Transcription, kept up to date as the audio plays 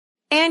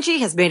Angie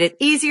has made it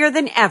easier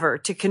than ever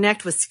to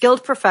connect with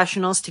skilled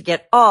professionals to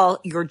get all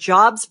your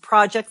jobs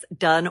projects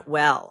done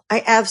well.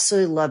 I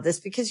absolutely love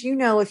this because,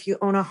 if you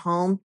own a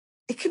home,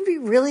 it can be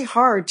really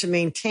hard to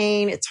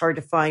maintain. It's hard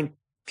to find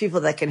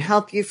people that can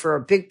help you for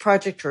a big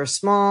project or a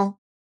small.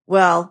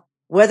 Well,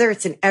 whether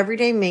it's in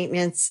everyday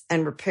maintenance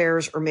and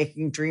repairs or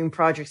making dream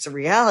projects a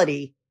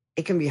reality,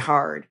 it can be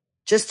hard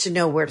just to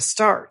know where to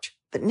start.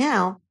 But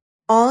now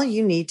all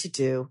you need to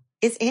do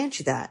is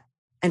Angie that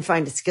and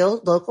find a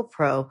skilled local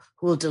pro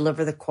who will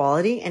deliver the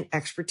quality and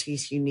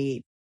expertise you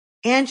need.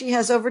 Angie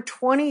has over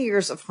 20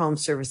 years of home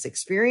service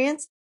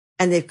experience,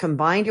 and they've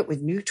combined it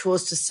with new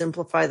tools to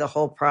simplify the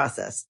whole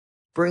process.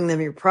 Bring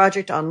them your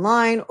project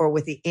online or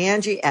with the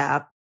Angie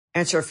app,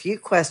 answer a few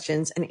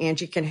questions, and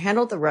Angie can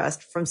handle the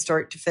rest from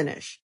start to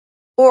finish.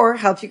 Or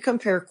help you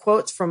compare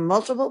quotes from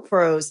multiple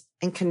pros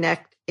and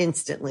connect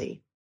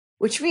instantly,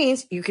 which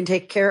means you can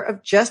take care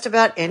of just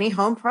about any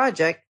home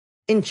project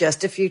in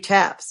just a few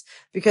taps.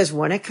 Because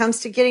when it comes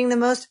to getting the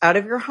most out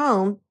of your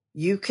home,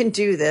 you can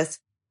do this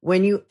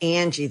when you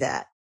Angie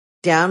that.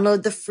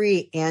 Download the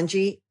free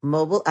Angie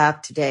mobile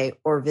app today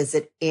or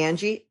visit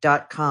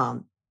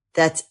Angie.com.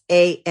 That's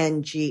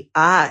ANGI.com.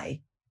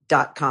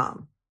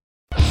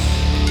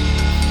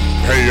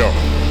 Hey, yo,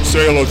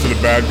 say hello to the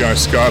bad guy,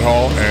 Scott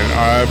Hall, and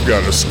I've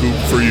got a scoop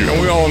for you.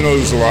 And we all know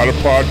there's a lot of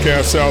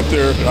podcasts out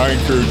there, and I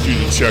encourage you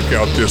to check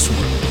out this one.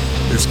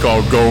 It's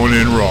called Going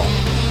In Raw.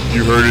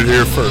 You heard it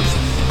here first.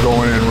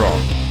 Going In Raw.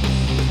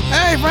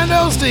 Hey,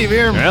 friendo, Steve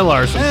here. And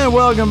Larson. And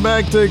welcome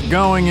back to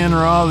Going In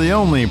Raw, the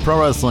only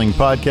pro wrestling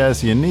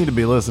podcast you need to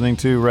be listening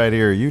to right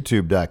here at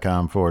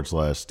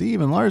youtube.com/Steve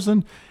and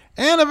Larson.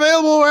 And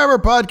available wherever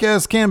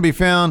podcasts can be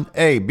found.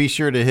 Hey, be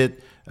sure to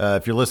hit,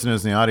 if you're listening to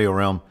us in the audio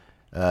realm,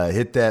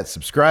 hit that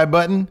subscribe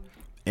button.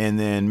 And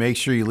then make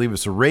sure you leave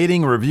us a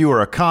rating, review,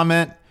 or a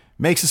comment.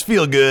 Makes us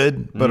feel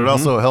good, but it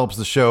also helps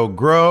the show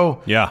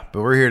grow. Yeah.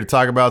 But we're here to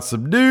talk about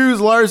some news.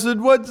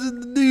 Larson, what's the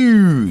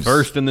news?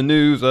 First in the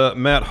news,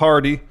 Matt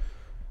Hardy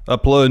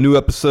uploaded a new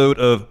episode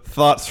of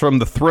Thoughts from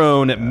the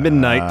Throne at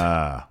midnight,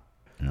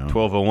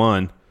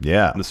 12:01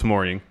 this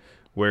morning,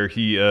 where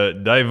he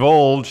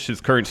divulged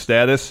his current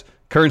status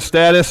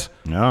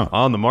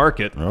on the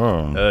market.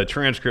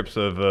 Transcripts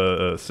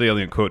of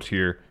salient quotes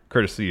here,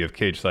 courtesy of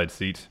Cage Side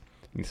Seats.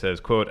 He says,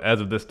 quote, "As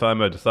of this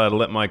time, I decided to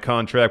let my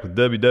contract with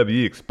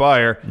WWE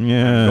expire.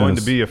 Yes. I'm going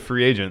to be a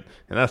free agent.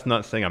 And that's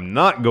not saying I'm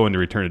not going to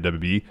return to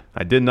WWE.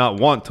 I did not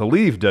want to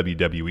leave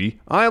WWE.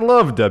 I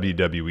love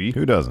WWE.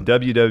 Who doesn't?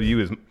 WWE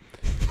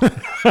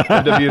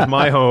is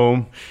my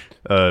home."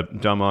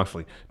 John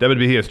Moxley.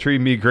 WWE has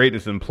treated me great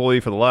as an employee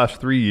for the last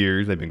 3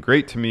 years. They've been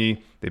great to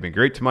me. They've been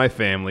great to my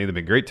family. They've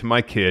been great to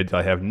my kids.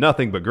 I have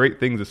nothing but great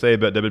things to say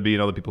about WWE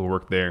and other people who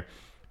work there.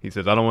 He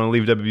says, "I don't want to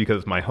leave WWE because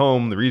it's my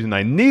home. The reason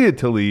I needed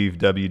to leave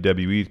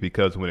WWE is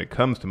because when it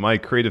comes to my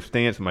creative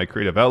stance and my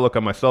creative outlook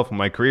on myself and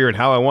my career and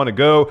how I want to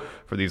go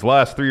for these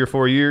last 3 or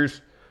 4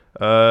 years,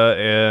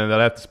 and that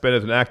I have to spend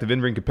as an active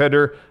in-ring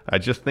competitor, I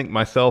just think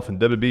myself and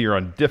WWE are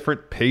on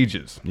different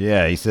pages."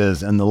 Yeah, he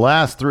says, in the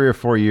last 3 or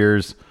 4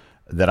 years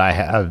that I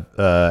have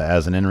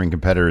as an in-ring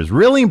competitor is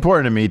really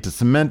important to me to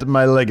cement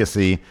my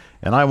legacy,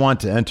 and I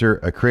want to enter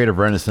a creative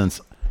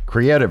renaissance.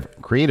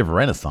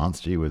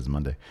 Gee whiz,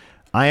 Monday.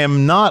 I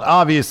am not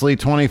obviously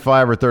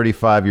 25 or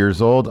 35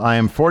 years old. I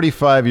am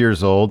 45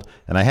 years old,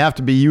 and I have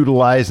to be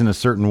utilized in a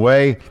certain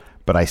way,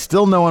 but I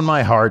still know in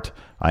my heart,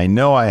 I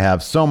know I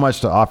have so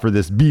much to offer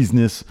this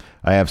business.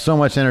 I have so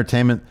much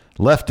entertainment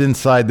left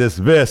inside this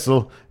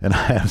vessel, and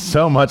I have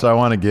so much I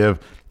want to give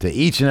to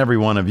each and every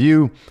one of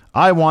you.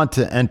 I want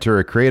to enter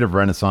a creative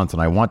renaissance,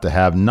 and I want to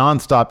have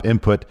nonstop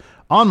input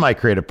on my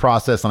creative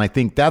process, and I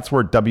think that's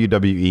where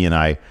WWE and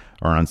I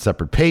are on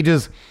separate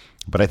pages.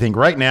 But I think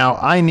right now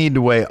I need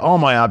to weigh all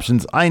my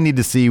options. I need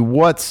to see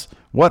what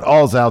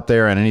all's out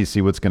there, and I need to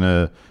see what's going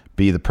to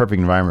be the perfect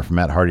environment for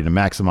Matt Hardy to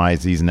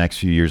maximize these next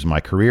few years of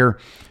my career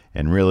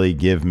and really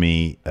give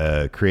me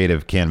a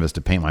creative canvas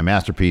to paint my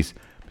masterpiece,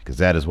 because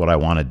that is what I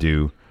want to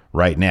do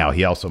right now.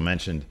 He also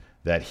mentioned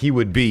that he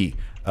would be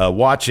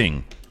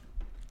watching.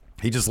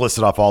 He just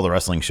listed off all the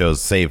wrestling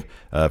shows, save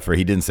for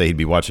he didn't say he'd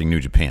be watching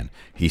New Japan.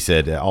 He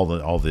said all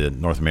the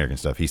North American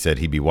stuff. He said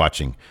he'd be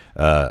watching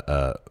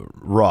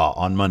Raw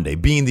on Monday,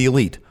 Being the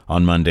Elite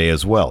on Monday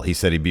as well. He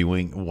said he'd be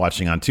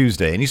watching on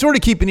Tuesday, and he's sort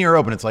of keeping an ear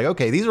open. It's like,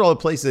 okay, these are all the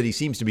places that he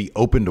seems to be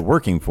open to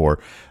working for.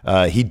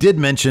 He did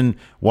mention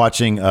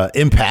watching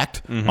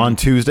Impact on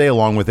Tuesday,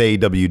 along with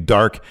AEW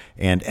Dark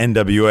and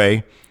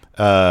NWA,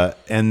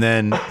 and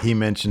then he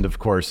mentioned, of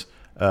course,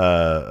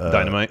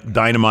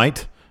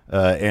 Dynamite.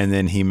 And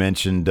then he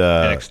mentioned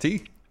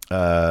NXT.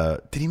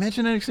 Did he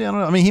mention NXT? I don't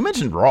know. I mean, he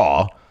mentioned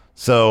Raw.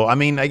 So, I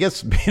mean, I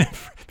guess being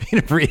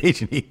a free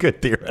agent, he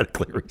could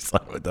theoretically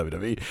resign with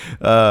WWE.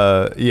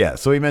 Yeah,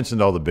 so he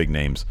mentioned all the big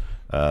names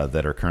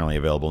that are currently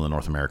available in the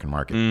North American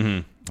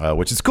market.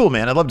 Which is cool,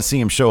 man. I'd love to see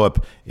him show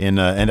up in,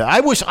 and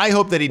I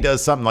hope that he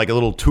does something like a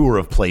little tour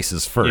of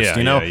places first,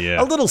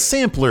 a little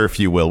sampler, if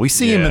you will. We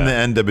see him in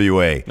the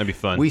NWA. That'd be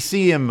fun. We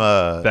see him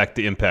back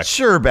to Impact.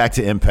 Sure, back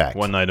to Impact.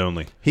 One night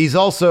only. He's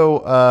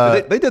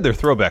also they did their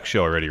throwback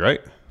show already, right?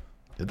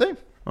 Did they? I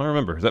don't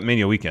remember. Is that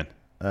Mania weekend?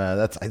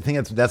 I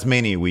think that's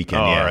Mania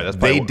weekend. Oh, yeah, all right. That's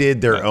they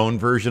did their own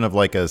version of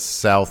like a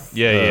South.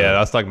 Yeah. I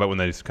was talking about when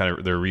they just they're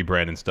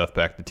rebranding stuff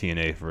back to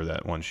TNA for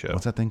that one show.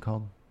 What's that thing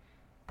called?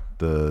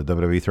 The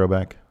WWE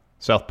throwback.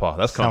 Southpaw.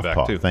 That's coming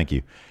back too. Thank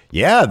you.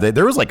 Yeah,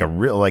 there was like a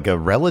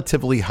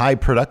relatively high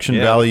production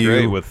value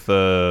great with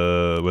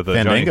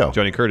Fandango.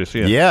 Johnny Curtis.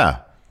 Yeah,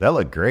 that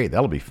looked great.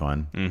 That'll be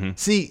fun.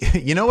 See,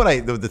 you know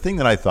what the thing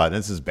that I thought, and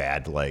this is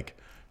bad to like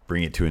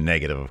bring it to a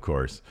negative, of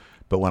course,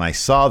 but when I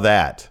saw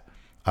that,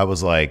 I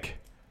was like,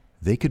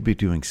 they could be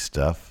doing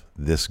stuff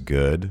this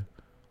good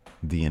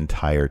the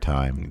entire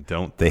time.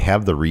 They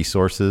have the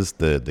resources,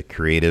 the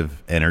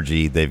creative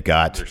energy they've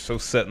got. They're so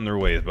set in their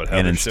ways about how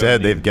and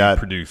instead they've got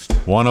produced.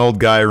 One old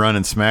guy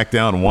running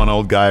SmackDown, one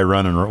old guy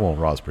running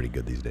Raw's pretty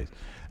good these days.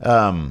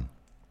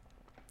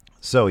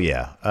 So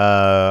yeah,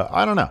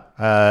 I don't know.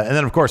 And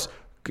then of course,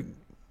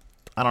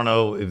 I don't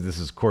know if this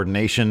is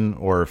coordination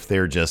or if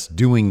they're just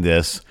doing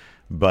this,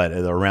 but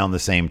around the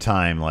same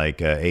time, like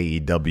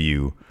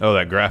AEW. Oh,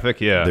 that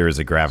graphic, yeah. There is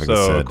a graphic.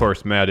 So of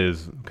course, Matt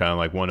is kind of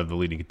like one of the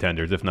leading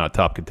contenders, if not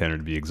top contender,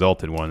 to be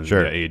Exalted one.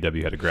 Sure.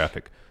 AEW had a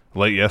graphic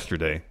late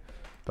yesterday,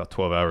 about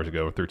 12 hours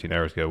ago or 13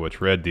 hours ago,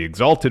 which read the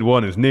Exalted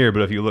one is near,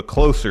 but if you look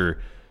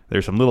closer,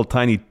 there's some little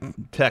tiny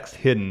text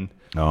hidden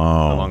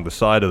along the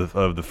side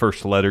of the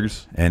first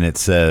letters. And it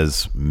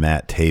says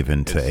Matt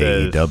Taven to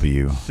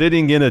AEW.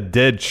 Sitting in a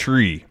dead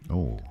tree.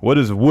 Oh. What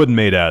is wood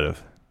made out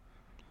of?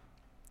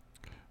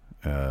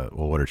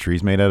 Well, what are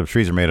trees made out of?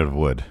 Trees are made out of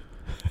wood.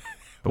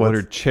 What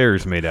are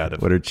chairs made out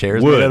of? What are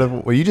chairs wood. made out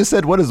of? Well, you just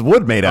said what is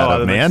wood made out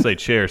of, man? I didn't say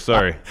chair.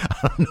 Sorry.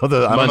 I don't know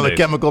the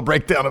chemical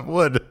breakdown of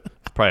wood.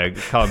 Probably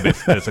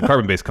it's a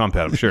carbon-based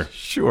compound, I'm sure.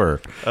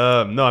 Sure.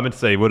 No, I meant to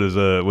say what is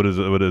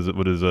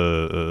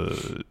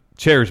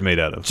chairs made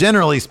out of?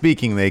 Generally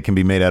speaking, they can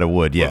be made out of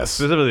wood. Yes.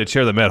 Specifically, the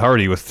chair that Matt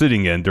Hardy was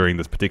sitting in during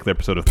this particular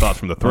episode of Thoughts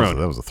from the Throne.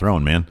 That was a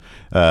throne, man.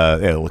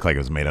 It looked like it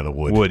was made out of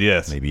wood. Wood,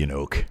 yes. Maybe an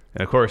oak.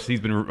 And of course, he's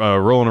been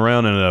rolling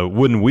around in a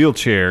wooden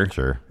wheelchair.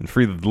 Sure. And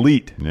Free the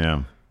Delete.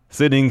 Yeah.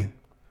 Sitting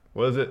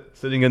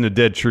in a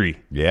dead tree.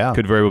 Yeah.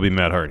 Could very well be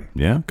Matt Hardy.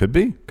 Yeah, could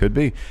be.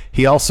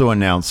 He also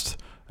announced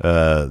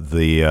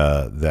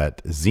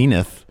that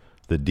Zenith,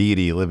 the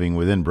deity living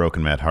within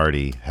Broken Matt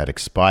Hardy, had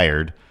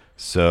expired.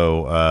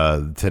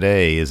 So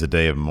today is a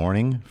day of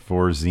mourning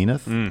for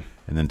Zenith. And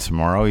then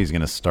tomorrow he's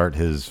going to start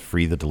his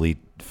Free the Delete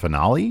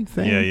finale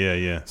thing.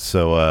 Yeah.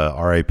 So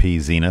R.I.P.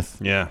 Zenith.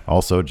 Yeah.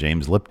 Also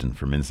James Lipton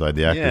from Inside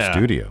the Actors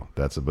Studio.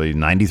 That's about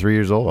 93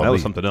 years old. That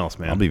was something else,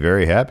 man. I'll be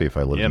very happy if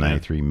I live to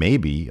 93. Man.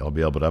 Maybe I'll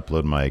be able to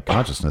upload my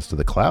consciousness to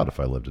the cloud if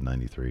I live to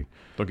 93.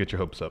 Don't get your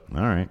hopes up.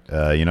 All right.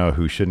 You know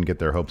who shouldn't get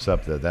their hopes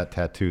up? That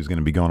tattoo is going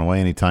to be going away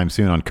anytime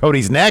soon on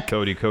Cody's neck.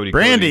 Cody.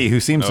 Brandy, who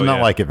seems to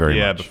not like it very much.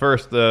 Yeah, but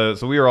first, so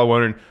we were all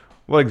wondering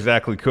what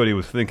exactly Cody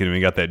was thinking when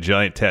he got that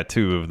giant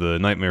tattoo of the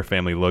Nightmare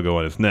Family logo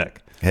on his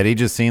neck. Had he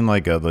just seen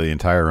like the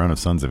entire run of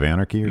Sons of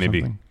Anarchy or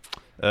something?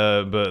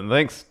 But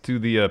thanks to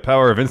the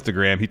power of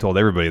Instagram, he told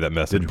everybody that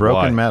message. Did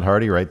Broken Matt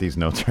Hardy write these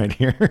notes right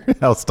here?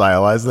 How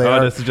stylized they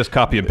are. This is just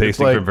copy and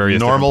pasting like from various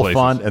normal different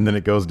places. font, and then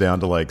it goes down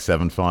to like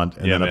 7 font,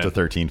 and then up to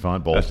 13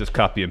 font. Bold. That's just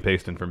copy and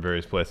pasting from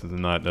various places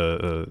and not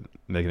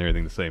making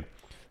everything the same.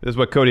 This is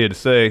what Cody had to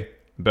say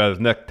about his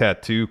neck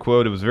tattoo.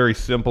 Quote, "It was very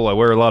simple. I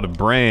wear a lot of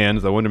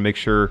brands. I wanted to make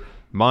sure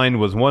mine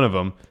was one of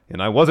them,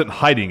 and I wasn't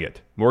hiding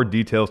it. More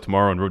details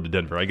tomorrow on Road to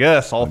Denver. I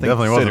guess all things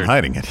definitely wasn't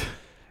hiding it.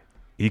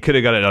 He could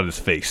have got it out of his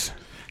face.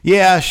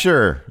 Yeah,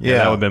 sure. Yeah,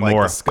 that would have been like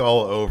more. The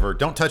skull over.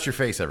 Don't touch your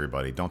face,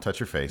 everybody. Don't touch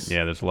your face.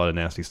 Yeah, there's a lot of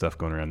nasty stuff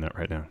going around that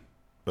right now.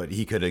 But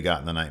he could have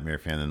gotten the Nightmare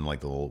fan and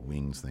like the little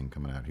wings thing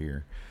coming out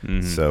here.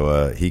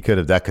 So he could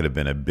have. That could have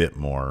been a bit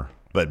more.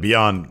 But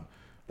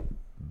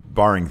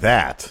barring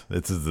that,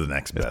 this is the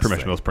next best. It's pretty much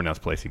thing. the most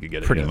pronounced place you could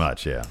get it. Pretty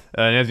much, yeah.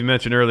 And as you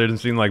mentioned earlier, it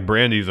doesn't seem like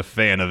Brandy's a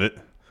fan of it.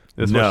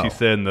 This is what she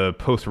said in the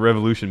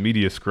post-revolution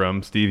media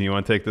scrum. Steve, you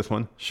want to take this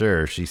one?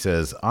 Sure. She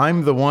says,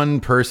 "I'm the one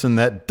person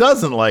that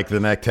doesn't like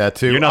the neck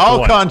tattoo. You're not the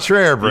one.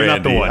 Contraire, Brandy. You're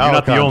not the one. You're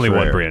not the only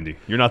one, Brandy.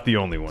 You're not the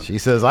only one." She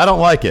says, "I don't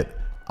like it.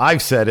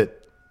 I've said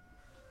it."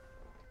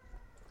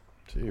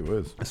 Gee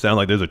whiz. It sounds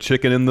like there's a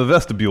chicken in the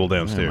vestibule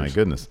downstairs. Oh, my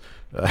goodness.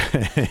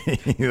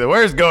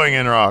 Where's going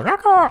in wrong?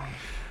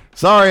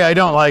 Sorry, I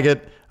don't like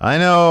it. I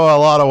know a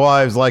lot of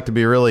wives like to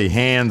be really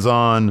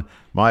hands-on.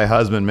 My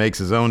husband makes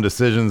his own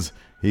decisions.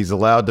 He's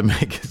allowed to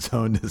make his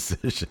own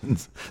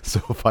decisions.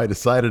 So if I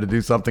decided to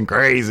do something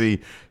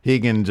crazy, he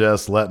can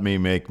just let me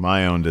make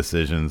my own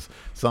decisions.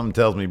 Something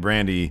tells me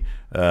Brandy,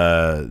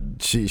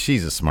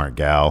 she's a smart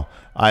gal.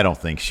 I don't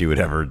think she would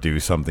ever do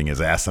something as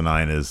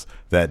asinine as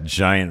that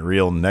giant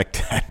real neck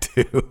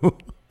tattoo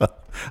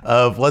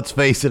of, let's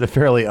face it, a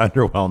fairly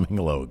underwhelming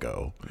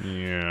logo.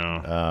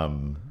 Yeah.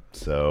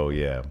 So,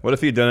 yeah. What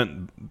if he'd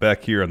done it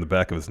back here on the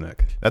back of his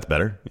neck? That's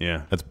better.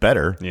 Yeah. That's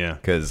better. Yeah.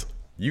 Because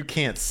you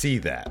can't see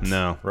that.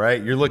 No.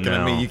 Right? You're looking at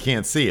No. me. You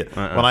can't see it.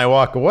 When I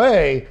walk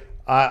away,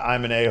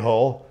 I'm an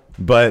a-hole.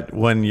 But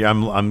when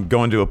I'm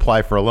going to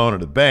apply for a loan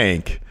at a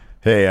bank,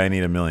 hey, I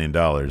need $1 million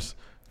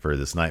for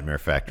this Nightmare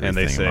Factory And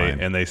thing they of say, mine.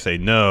 and they say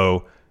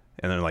no,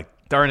 and they're like,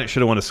 darn it,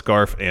 should have won a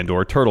scarf and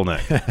or a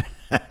turtleneck.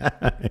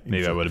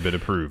 Maybe I would have been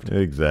approved.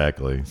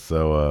 Exactly.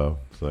 So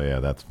yeah,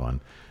 that's fun.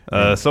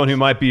 Someone who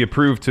might be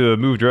approved to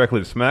move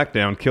directly to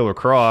SmackDown, Killer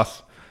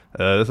Cross.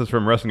 This is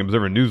from Wrestling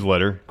Observer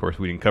Newsletter. Of course,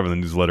 we didn't cover the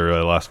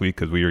newsletter last week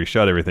because we already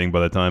shot everything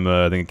by the time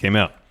I think it came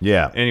out.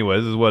 Yeah. Anyway,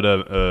 this is what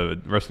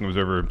Wrestling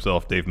Observer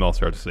himself, Dave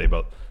Meltzer, had to say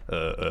about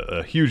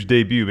a huge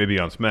debut maybe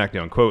on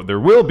SmackDown. Quote, there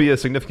will be a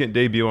significant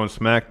debut on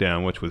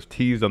SmackDown, which was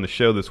teased on the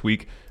show this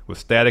week with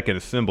static and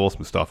a symbol. It's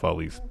Mustafa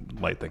Ali's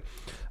light thing.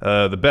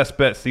 The best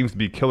bet seems to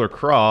be Killer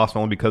Cross,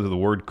 only because of the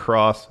word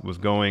cross was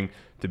going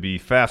to be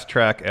fast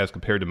track as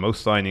compared to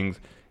most signings,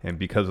 and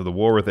because of the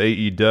war with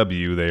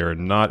AEW, they are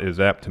not as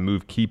apt to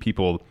move key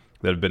people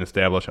that have been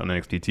established on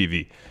NXT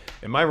TV.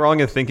 Am I wrong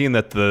in thinking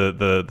that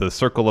the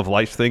Circle of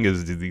Lights thing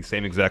is the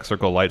same exact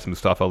Circle of Lights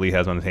Mustafa Ali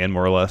has on his hand,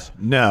 more or less?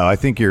 No, I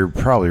think you're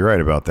probably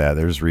right about that.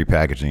 There's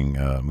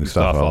repackaging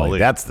Mustafa Ali.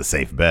 That's the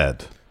safe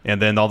bet.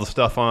 And then all the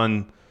stuff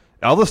on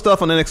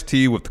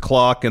NXT with the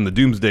clock and the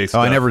Doomsday stuff.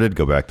 Oh, I never did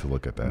go back to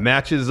look at that.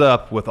 Matches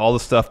up with all the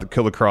stuff that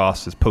Killer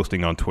Cross is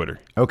posting on Twitter.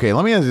 Okay,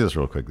 let me ask you this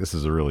real quick. This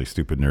is a really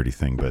stupid, nerdy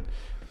thing, but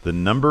the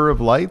number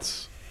of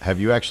lights, have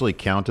you actually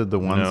counted the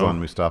ones No. on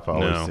Mustafa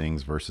Ali's No.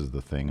 things versus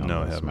the thing on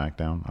No, I haven't.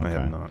 SmackDown? I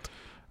have not.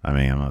 I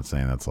mean, I'm not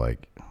saying that's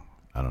like,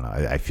 I don't know.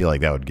 I feel like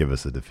that would give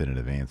us a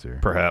definitive answer.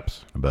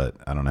 Perhaps. But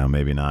I don't know,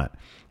 maybe not.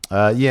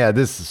 Yeah,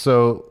 Dave,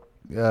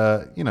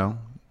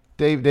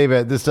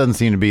 this doesn't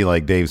seem to be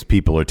like Dave's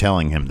people are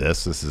telling him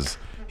this.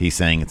 He's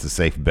saying it's a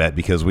safe bet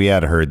because we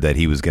had heard that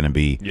he was going to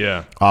be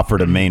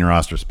offered a main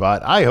roster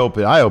spot. I hope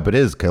it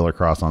is Killer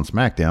Cross on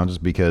SmackDown,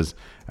 just because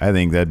I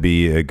think that'd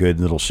be a good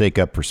little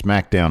shake-up for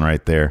SmackDown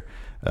right there.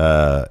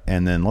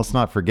 And then let's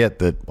not forget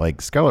that,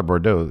 like, Scarlett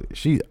Bordeaux,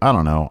 I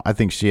don't know. I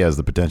think she has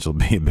the potential to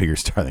be a bigger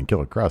star than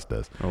Killer Cross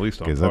does. At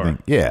least on I par.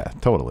 think, yeah,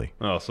 totally.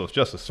 Oh, so it's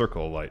just a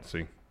circle of light,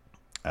 see?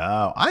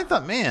 Oh, I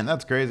thought, man,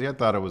 that's crazy. I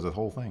thought it was a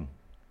whole thing.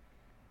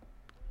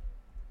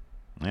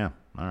 Yeah,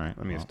 all right.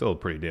 I mean, it's still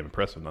pretty damn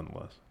impressive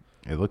nonetheless.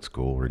 It looks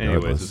cool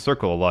regardless. Anyways, it's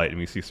Circle of Light, and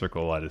we see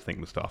Circle of Light, I think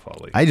Mustafa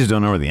Ali. I just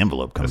don't know where the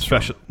envelope comes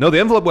from. No,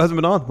 the envelope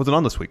wasn't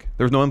on this week.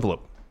 There was no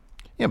envelope.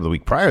 Yeah, but the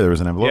week prior there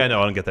was an envelope. Yeah,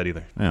 no, I don't get that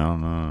either. Yeah,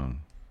 no.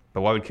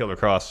 But why would Killer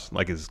Cross,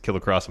 is Killer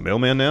Cross a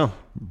mailman now?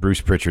 Bruce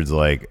Pritchard's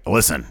like,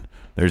 listen,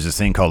 there's this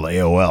thing called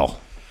AOL.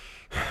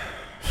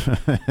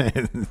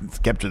 It's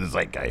captured the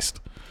zeitgeist.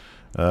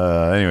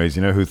 Anyways,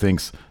 you know who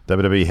thinks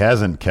WWE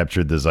hasn't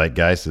captured the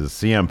zeitgeist is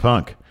CM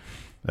Punk.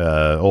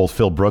 Old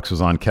Phil Brooks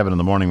was on Kevin in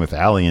the Morning with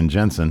Allie and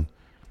Jensen.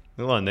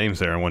 There's a lot of names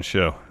there in one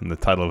show, in the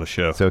title of a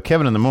show. So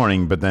Kevin in the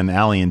Morning, but then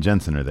Allie and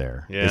Jensen are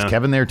there. Yeah. Is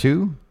Kevin there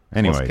too?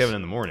 Anyways. What's Kevin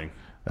in the Morning?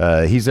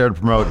 He's there to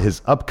promote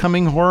his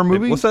upcoming horror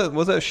movie. What's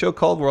that show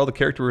called where all the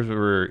characters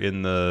were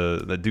in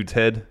the dude's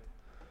head?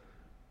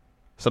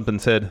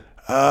 Something's head.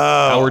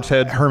 Howard's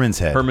head. Herman's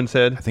head. Herman's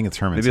head. I think it's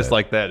Herman's Maybe it's head.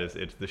 like that.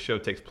 It's the show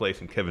takes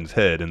place in Kevin's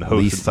head, and the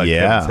host Lisa- inside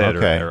yeah, Kevin's head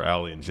okay. are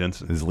Allie and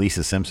Jensen. Is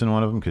Lisa Simpson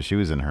one of them? Because she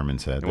was in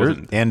Herman's head.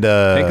 wasn't- And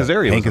Hank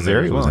Azaria Hank was in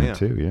there Azaria as was well, in yeah. it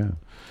too, yeah.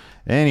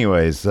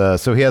 Anyways,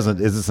 so he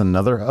hasn't. Is this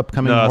another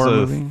upcoming No, it's horror a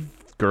movie?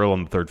 Girl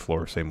on the third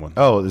floor, same one.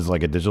 Oh, is it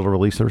like a digital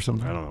release or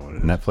something? I don't know what it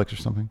is. Netflix or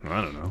something?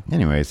 I don't know.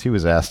 Anyways, he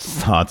was asked his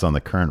thoughts on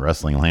the current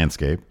wrestling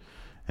landscape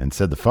and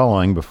said the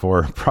following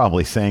before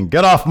probably saying,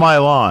 "Get off my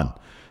lawn."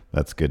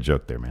 That's a good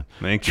joke there, man.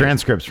 Thank you.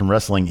 Transcripts from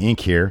Wrestling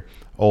Inc. here.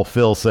 Old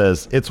Phil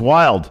says, "It's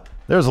wild.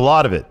 There's a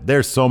lot of it.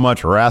 There's so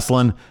much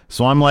wrestling.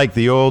 So I'm like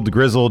the old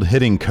grizzled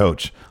hitting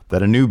coach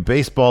that a new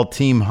baseball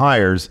team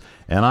hires,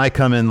 and I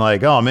come in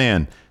like, oh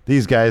man,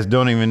 these guys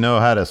don't even know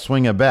how to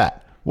swing a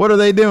bat. What are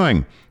they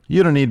doing?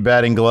 You don't need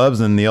batting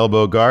gloves and the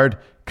elbow guard.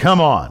 Come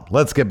on,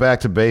 let's get back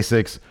to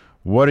basics.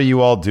 What are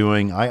you all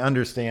doing? I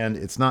understand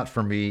it's not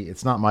for me.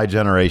 It's not my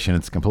generation.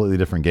 It's a completely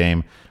different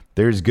game.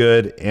 There's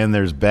good and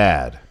there's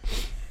bad."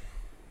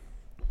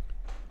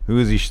 Who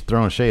is he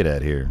throwing shade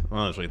at here? I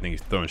honestly think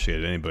he's throwing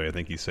shade at anybody. I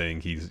think he's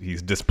saying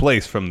he's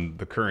displaced from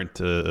the current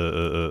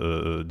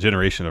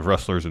generation of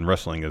wrestlers and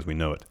wrestling as we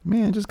know it.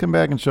 Man, just come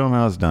back and show him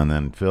how it's done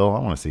then, Phil. I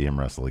want to see him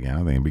wrestle again. I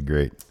think it'd be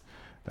great.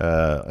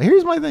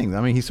 Here's my thing.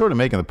 I mean, he's sort of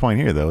making the point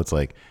here, though. It's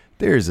like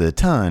there's a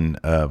ton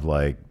of,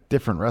 like,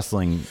 different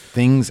wrestling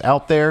things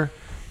out there.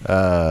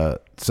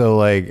 So,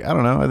 like, I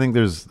don't know. I think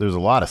there's a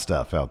lot of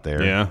stuff out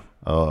there. Yeah.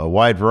 A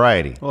wide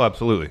variety. Oh,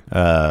 absolutely.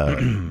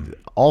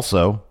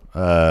 Also,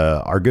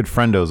 our good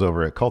friendos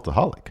over at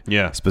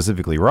Cultaholic,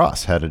 specifically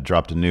Ross, had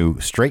dropped a new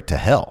Straight to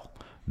Hell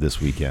this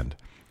weekend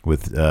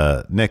with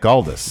Nick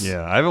Aldis.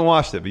 Yeah, I haven't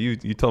watched it, but you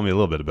told me a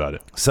little bit about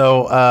it.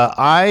 So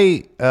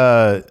I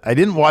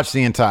didn't watch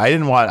the entire.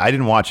 I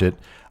didn't watch it.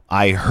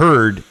 I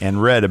heard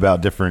and read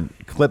about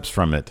different clips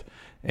from it,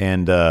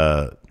 and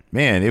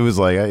man, it was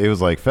like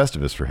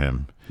Festivus for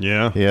him.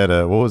 Yeah, he had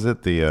what was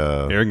it? The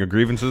airing of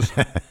grievances.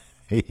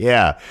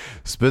 Yeah.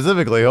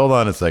 Specifically, hold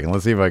on a second.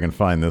 Let's see if I can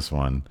find this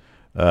one.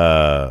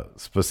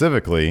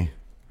 Specifically,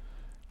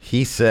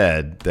 he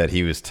said that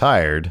he was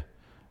tired.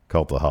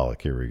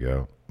 Cultaholic. Here we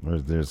go.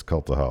 There's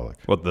Cultaholic.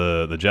 What,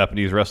 the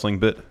Japanese wrestling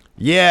bit?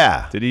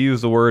 Yeah. Did he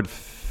use the word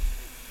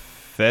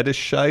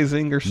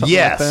fetishizing or something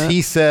Yes, like that?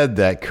 he said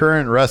that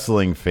current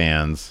wrestling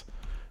fans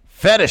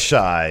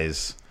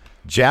fetishize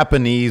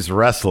Japanese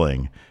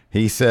wrestling.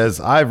 He says,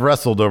 I've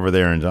wrestled over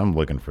there, and I'm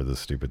looking for this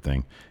stupid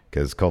thing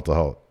because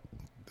Cultaholic.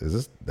 Is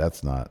this?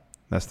 That's not.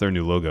 That's their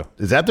new logo.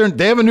 Is that their?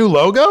 They have a new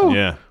logo?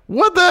 Yeah.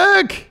 What the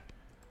heck?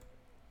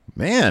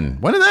 Man,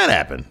 when did that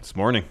happen? This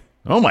morning.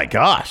 Oh my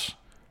gosh.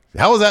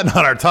 How was that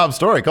not our top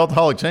story?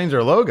 Cultaholic changed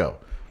their logo.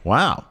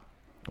 Wow.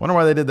 Wonder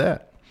why they did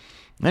that.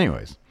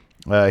 Anyways,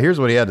 here's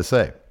what he had to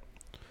say.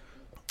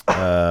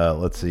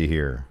 Let's see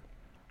here.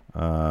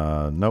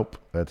 Nope.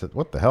 That's it.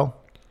 What the hell?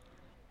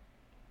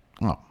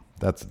 Oh,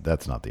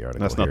 that's not the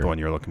article. That's not here. the one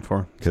you're looking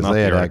for. Because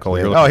they had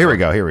actually. Oh, here we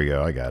go. Here we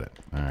go. I got it.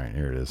 All right,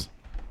 here it is.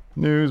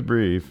 News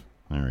brief.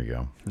 There we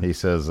go. He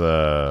says,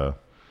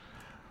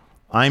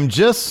 I'm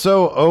just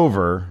so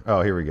over.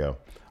 Oh, here we go.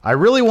 I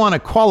really want to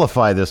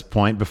qualify this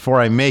point before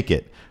I make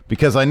it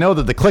because I know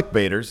that the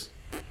clickbaiters,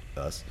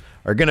 us,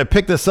 are going to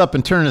pick this up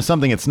and turn it into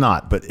something it's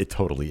not, but it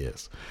totally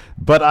is.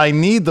 But I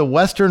need the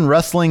Western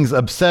wrestling's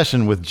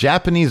obsession with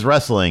Japanese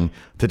wrestling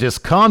to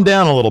just calm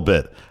down a little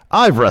bit.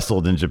 I've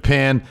wrestled in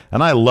Japan,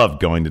 and I love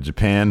going to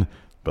Japan,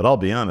 but I'll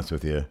be honest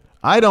with you.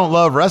 I don't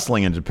love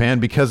wrestling in Japan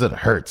because it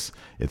hurts.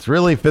 It's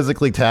really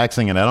physically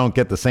taxing, and I don't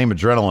get the same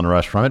adrenaline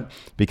rush from it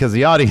because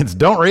the audience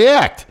don't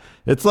react.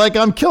 It's like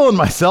I'm killing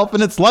myself,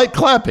 and it's light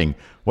clapping.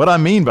 What I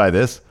mean by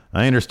this,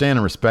 I understand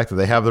and respect that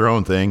they have their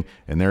own thing,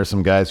 and there are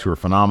some guys who are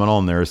phenomenal,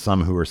 and there are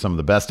some who are some of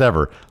the best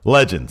ever,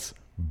 legends.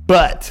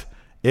 But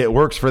it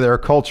works for their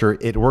culture.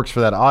 It works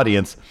for that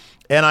audience.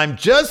 And I'm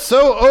just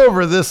so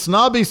over this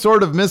snobby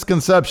sort of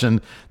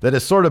misconception that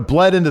has sort of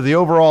bled into the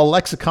overall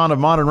lexicon of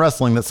modern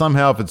wrestling that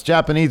somehow if it's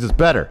Japanese, it's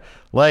better.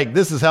 Like,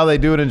 this is how they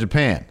do it in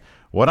Japan.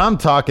 What I'm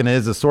talking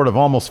is a sort of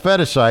almost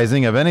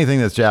fetishizing of anything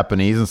that's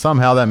Japanese, and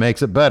somehow that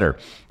makes it better.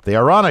 The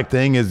ironic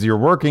thing is you're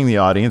working the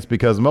audience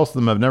because most of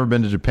them have never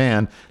been to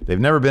Japan. They've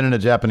never been in a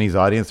Japanese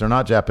audience. They're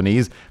not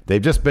Japanese.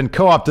 They've just been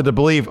co-opted to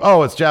believe,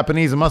 oh, it's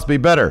Japanese. It must be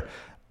better.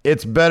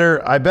 It's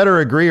better. I better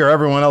agree or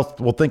everyone else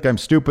will think I'm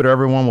stupid or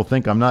everyone will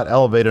think I'm not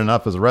elevated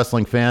enough as a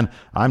wrestling fan.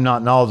 I'm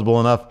not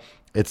knowledgeable enough.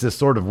 It's this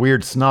sort of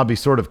weird, snobby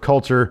sort of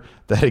culture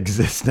that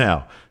exists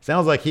now.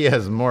 Sounds like he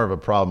has more of a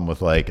problem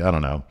with, like, I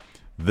don't know,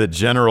 the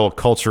general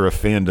culture of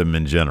fandom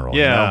in general.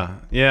 Yeah, you know?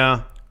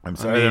 yeah. I'm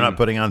sorry they're not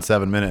putting on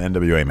 7-minute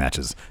NWA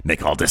matches.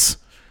 Nick Aldis.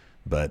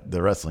 But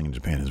the wrestling in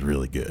Japan is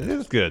really good. It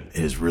is good.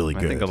 It is really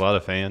good. I think a lot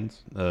of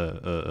fans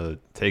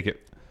take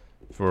it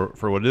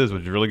for what it is,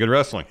 which is really good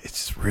wrestling.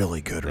 It's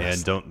really good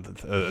wrestling. And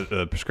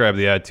don't prescribe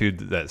the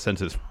attitude that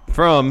since it's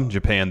from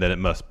Japan that it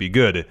must be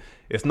good.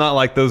 It's not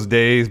like those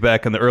days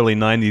back in the early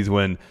 90s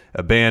when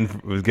a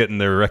band was getting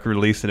their record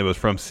released and it was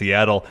from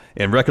Seattle,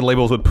 and record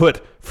labels would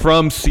put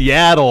 "from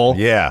Seattle"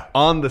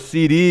 on the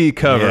CD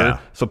cover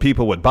so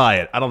people would buy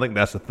it. I don't think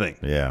that's the thing.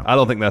 I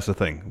don't think that's the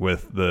thing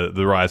with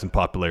the rise in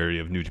popularity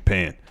of New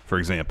Japan, for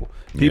example.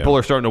 People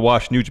are starting to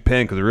watch New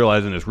Japan because they're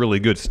realizing it's really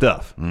good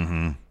stuff.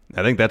 Mm-hmm.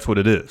 I think that's what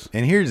it is.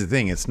 And here's the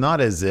thing. It's not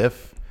as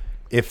if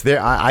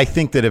there, I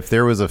think that if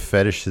there was a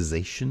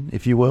fetishization,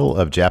 if you will,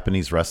 of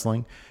Japanese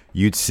wrestling,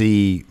 you'd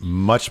see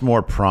much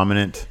more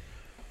prominent.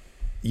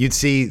 You'd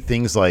see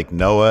things like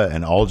Noah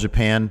and All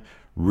Japan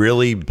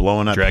really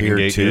blowing up Dragon here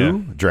Gate,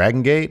 too. Yeah.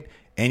 Dragon Gate.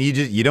 And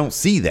you don't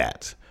see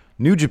that.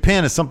 New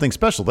Japan is something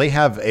special. They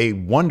have a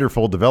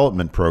wonderful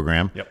development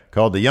program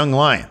called the Young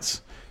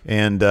Lions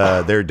and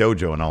their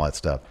dojo and all that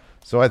stuff.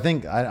 So I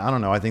think, I don't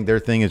know, I think their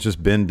thing has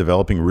just been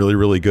developing really,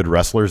 really good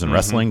wrestlers in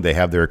wrestling. They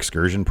have their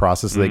excursion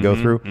process they go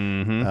through.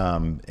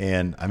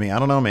 And I mean, I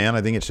don't know, man.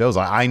 I think it shows.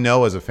 I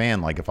know as a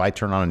fan, like if I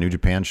turn on a New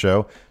Japan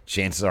show,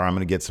 chances are I'm going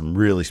to get some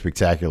really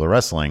spectacular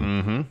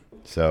wrestling.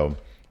 So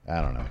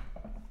I don't know.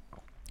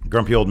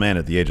 Grumpy old man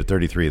at the age of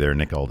 33 there,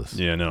 Nick Aldis.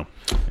 Yeah, no.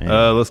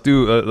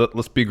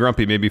 Let's be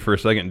grumpy maybe for a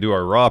second and do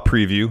our Raw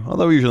preview.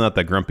 Although we're usually not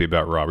that grumpy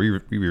about Raw. We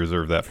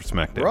reserve that for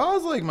SmackDown.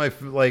 Raw's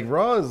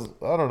Raw is,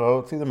 I don't know,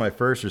 it's either my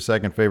first or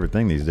second favorite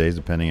thing these days,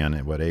 depending on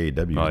what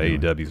AEW is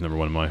AEW's number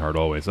one in my heart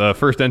always.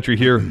 First entry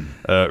here,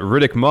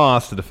 Riddick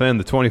Moss to defend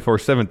the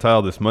 24/7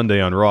 title this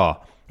Monday on Raw.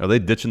 Are they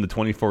ditching the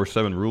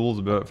 24/7 rules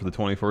for the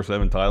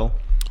 24/7 title?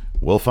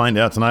 We'll find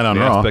out tonight on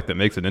the Raw. Aspect that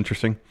makes it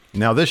interesting.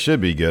 Now, this should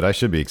be good. I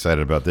should be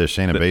excited about this.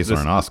 Shayna Baszler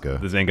and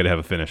Asuka. This ain't going to have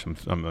a finish.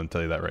 I'm going to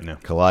tell you that right now.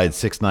 Collide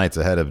 6 nights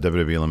ahead of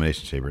WWE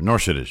Elimination Chamber. Nor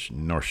should it.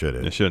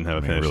 It shouldn't have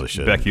a finish. It really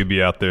should. Becky would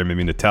be out there.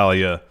 Maybe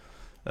Natalya.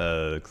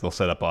 They'll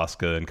set up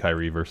Asuka and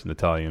Kyrie versus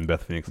Natalya and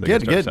Beth Phoenix.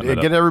 Get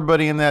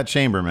everybody in that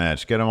chamber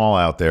match. Get them all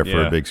out there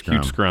for a big scrum.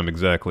 Huge scrum,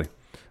 exactly.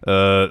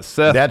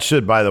 Seth. That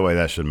should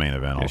main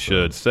event also. It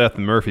should. Seth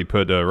and Murphy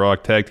put Raw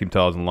tag team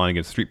titles in line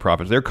against Street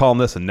Profits. They're calling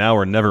this a now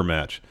or never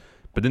match,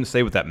 but didn't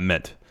say what that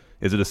meant.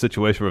 Is it a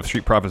situation where if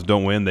Street Profits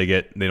don't win, they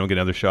don't get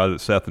another shot at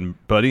Seth and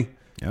Buddy?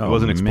 It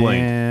wasn't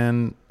explained.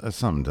 Man,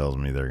 something tells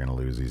me they're going to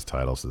lose these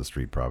titles to the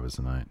Street Profits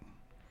tonight.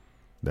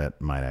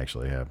 that might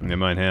actually happen. It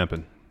might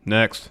happen.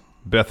 Next,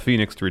 Beth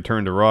Phoenix to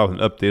return to Raw with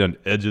an update on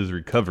Edge's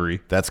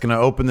recovery. That's going to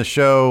open the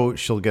show.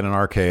 She'll get an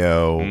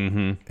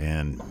RKO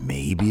and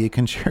maybe a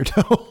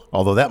concerto.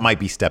 Although that might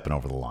be stepping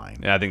over the line.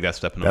 Yeah, I think that's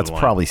stepping over That's the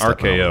line. probably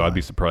stepping over the RKO. line. I'd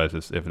be surprised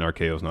if an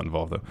RKO is not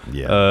involved, though.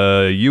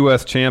 Yeah.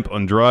 U.S. champ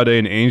Andrade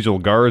and Angel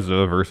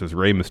Garza versus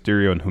Rey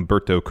Mysterio and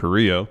Humberto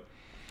Carrillo.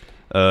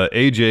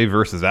 AJ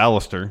versus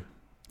Alistair.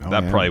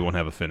 That probably won't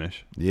have a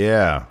finish.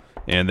 Yeah.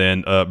 And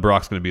then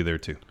Brock's going to be there,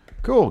 too.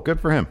 Cool. Good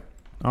for him.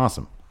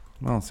 Awesome.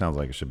 Well, it sounds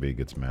like it should be a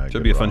good smash.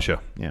 Should be a fun show.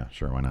 Yeah,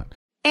 sure. Why not?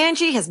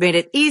 Angie has made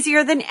it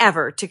easier than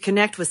ever to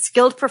connect with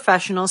skilled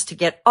professionals to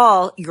get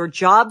all your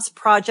jobs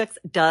projects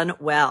done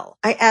well.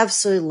 I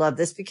absolutely love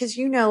this because,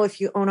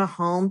 if you own a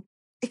home,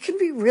 it can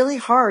be really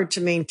hard to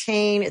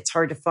maintain. It's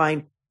hard to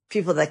find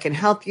people that can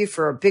help you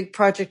for a big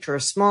project or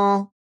a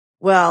small.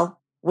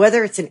 Well,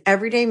 whether it's in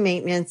everyday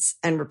maintenance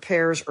and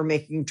repairs or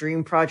making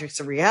dream projects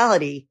a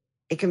reality,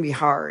 it can be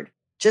hard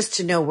just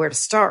to know where to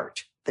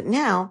start. But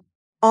now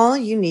all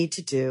you need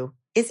to do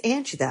is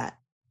Angie that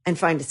and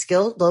find a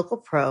skilled local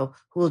pro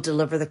who will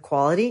deliver the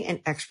quality and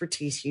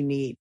expertise you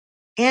need.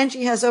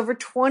 Angie has over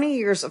 20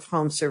 years of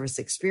home service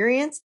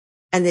experience,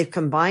 and they've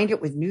combined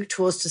it with new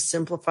tools to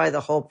simplify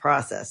the whole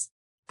process.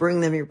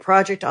 Bring them your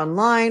project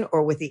online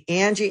or with the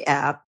Angie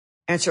app,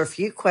 answer a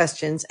few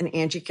questions, and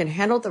Angie can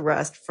handle the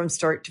rest from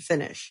start to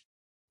finish.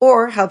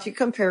 Or help you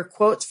compare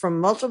quotes from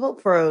multiple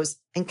pros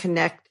and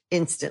connect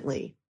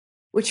instantly,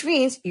 which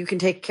means you can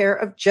take care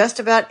of just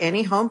about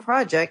any home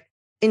project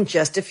in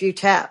just a few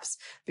taps.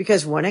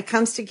 Because when it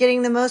comes to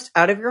getting the most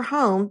out of your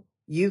home,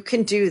 you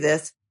can do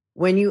this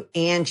when you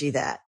Angie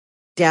that.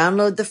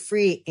 Download the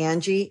free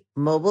Angie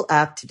mobile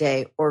app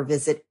today or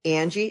visit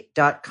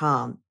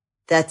Angie.com.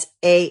 That's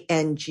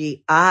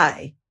ANGI.com.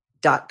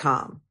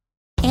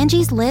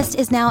 Angie's List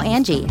is now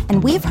Angie,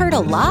 and we've heard a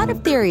lot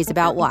of theories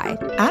about why.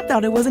 I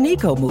thought it was an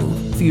eco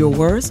move. Fewer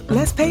words,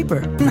 less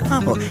paper.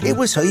 No, it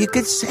was so you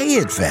could say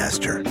it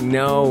faster.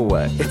 No,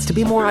 it's to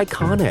be more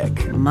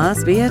iconic.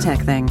 Must be a tech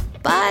thing.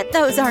 But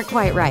those aren't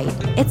quite right.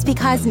 It's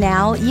because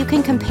now you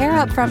can compare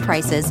upfront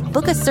prices,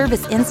 book a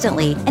service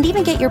instantly, and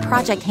even get your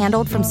project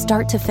handled from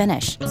start to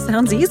finish.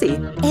 Sounds easy.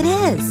 It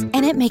is,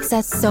 and it makes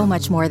us so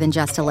much more than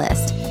just a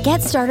list.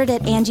 Get started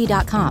at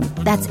Angie.com.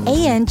 That's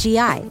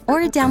ANGI,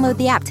 or download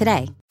the app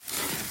today.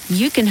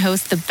 You can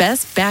host the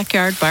best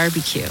backyard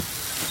barbecue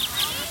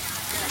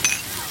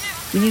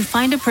when you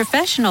find a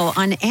professional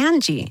on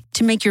Angie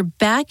to make your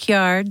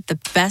backyard the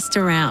best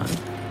around.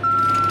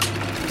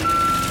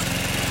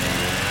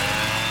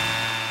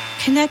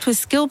 Connect with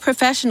skilled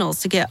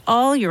professionals to get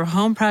all your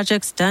home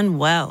projects done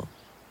well.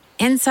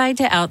 Inside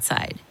to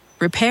outside,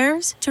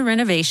 repairs to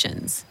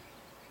renovations.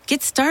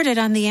 Get started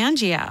on the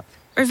Angie app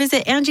or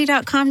visit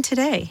Angie.com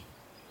today.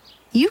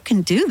 You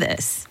can do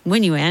this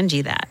when you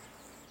Angie that.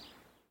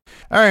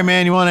 All right,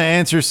 man. You want to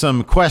answer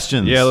some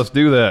questions? Yeah, let's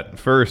do that.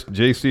 First,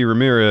 JC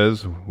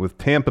Ramirez, with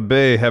Tampa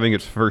Bay having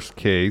its first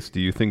case, do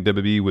you think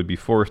WWE would be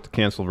forced to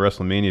cancel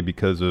WrestleMania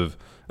because of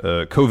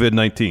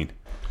COVID-19?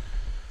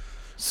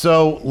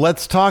 So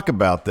let's talk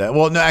about that.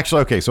 Well, no,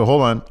 actually, okay. So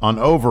hold on. On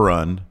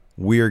Overrun,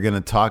 we are going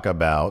to talk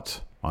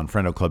about on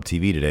Friendo Club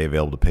TV today,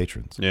 available to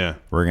patrons. Yeah.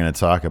 We're going to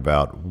talk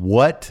about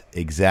what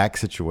exact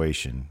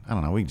situation. I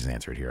don't know. We can just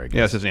answer it here, I guess.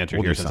 Yeah, it's just answered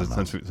We'll here do since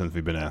something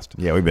we've been asked.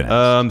 Yeah, we've been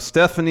asked.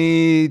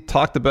 Stephanie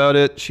talked about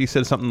it. She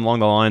said something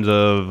along the lines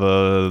of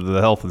the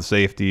health and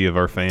safety of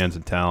our fans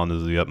and talent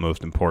is the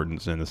utmost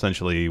importance, and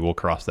essentially we'll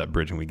cross that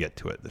bridge when we get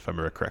to it, if I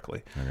remember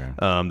correctly.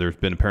 Okay. There's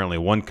been apparently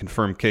one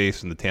confirmed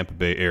case in the Tampa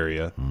Bay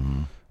area,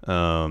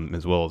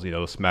 as well as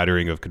a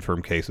smattering of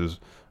confirmed cases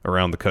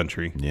around the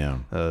country. Yeah.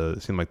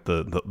 It seemed like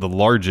the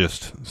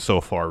largest so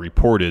far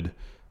reported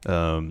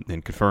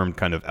and confirmed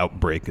kind of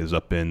outbreak is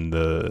up in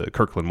the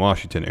Kirkland,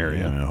 Washington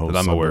area that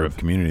I'm aware of.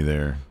 Community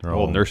there. The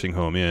whole nursing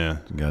home, yeah.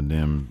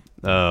 Goddamn.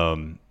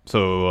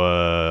 So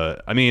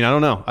I mean, I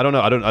don't know. I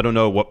don't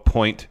know what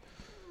point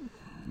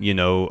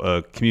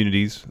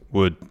communities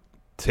would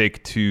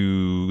take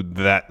to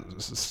that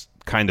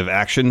kind of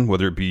action,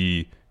 whether it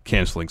be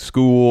canceling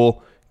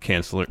school,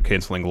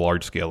 canceling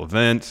large scale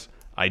events.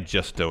 I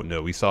just don't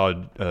know. We saw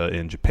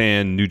in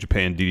Japan, New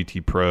Japan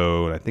DDT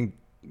Pro, and I think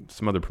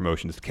some other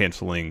promotions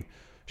canceling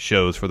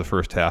shows for the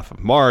first half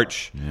of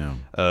March,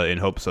 in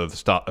hopes of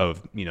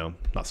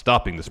not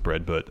stopping the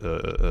spread, but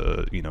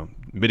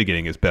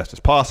mitigating as best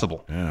as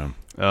possible. Yeah.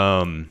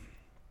 And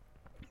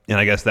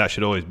I guess that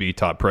should always be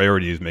top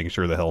priority, is making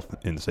sure the health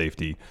and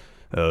safety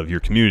of your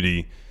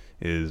community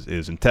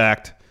is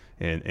intact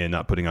and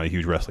not putting on a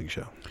huge wrestling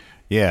show.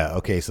 Yeah,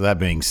 okay, so that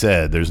being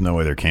said, there's no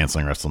way they're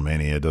canceling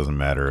WrestleMania. It doesn't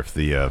matter if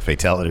the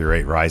fatality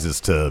rate rises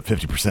to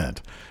 50%.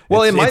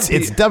 Well, it's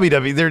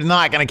WWE. They're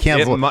not going to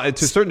cancel it.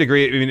 To a certain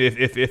degree, I mean,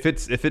 if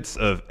it's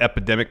of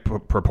epidemic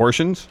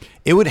proportions,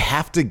 it would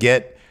have to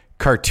get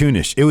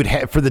cartoonish. It would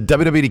for the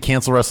WWE to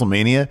cancel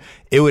WrestleMania,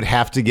 it would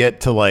have to get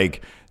to a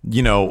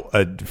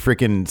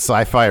freaking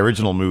sci-fi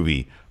original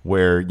movie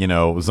where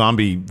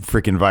zombie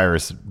freaking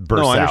virus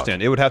bursts out. No, I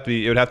understand. It would have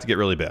to get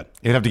really bad.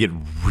 It would have to get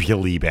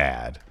really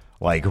bad.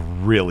 like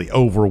really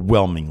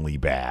overwhelmingly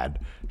bad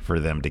for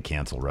them to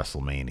cancel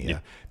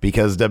WrestleMania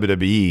because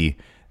WWE,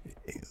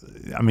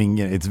 I mean,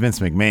 it's Vince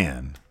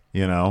McMahon,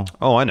 you know?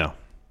 Oh, I know.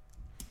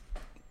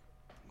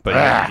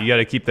 But you got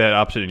to keep that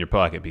option in your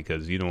pocket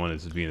because you don't want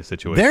to be in a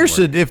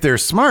situation if they're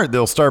smart,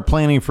 they'll start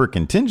planning for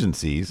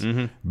contingencies,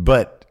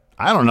 but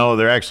I don't know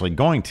they're actually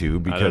going to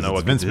because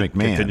it's Vince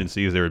McMahon.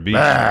 Contingencies there would be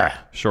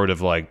short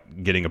of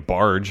like getting a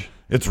barge.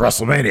 It's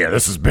WrestleMania.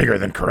 This is bigger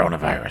than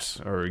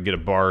coronavirus. Or get a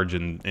barge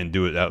and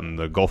do it out in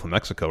the Gulf of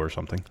Mexico or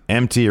something.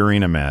 Empty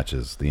arena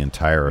matches, the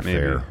entire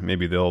affair.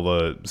 Maybe they'll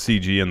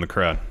CG in the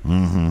crowd.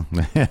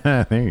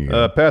 There you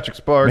go. Patrick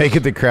Sparks. Make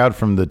it the crowd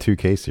from the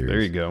 2K series.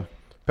 There you go.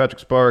 Patrick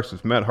Sparks,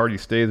 if Matt Hardy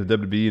stays with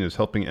WWE and is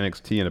helping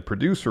NXT in a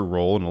producer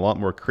role and a lot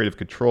more creative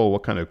control,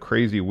 what kind of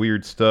crazy,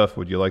 weird stuff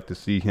would you like to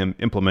see him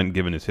implement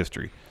given his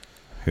history?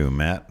 Who,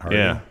 Matt Hardy?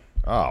 Yeah.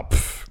 Oh,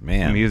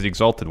 man. I mean, he's the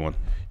exalted one.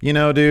 You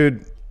know,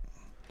 dude.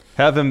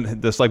 Have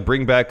him just like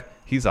bring back,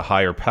 he's a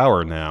higher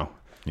power now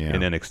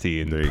in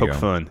NXT and poke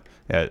fun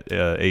at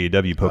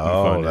AEW poking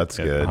fun. Oh, that's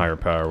at good. Higher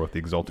power with the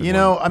exalted one. You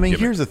know, I mean,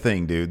 here's the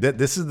thing, dude.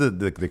 This is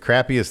the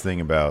crappiest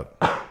thing about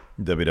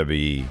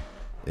WWE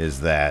is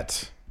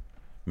that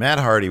Matt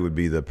Hardy would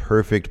be the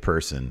perfect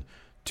person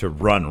to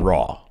run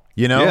Raw.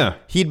 You know? Yeah.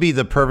 He'd be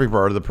the perfect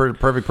part, the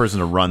perfect person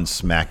to run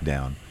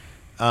SmackDown.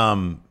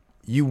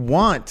 You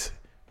want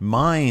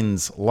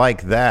minds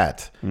like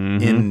that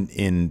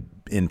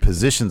in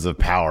positions of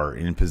power,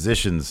 in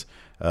positions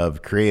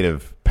of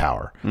creative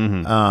power.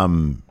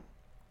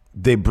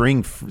 They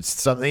bring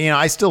something. You know,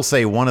 I still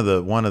say one of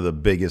the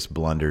biggest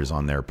blunders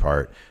on their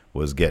part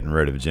was getting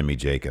rid of Jimmy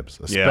Jacobs,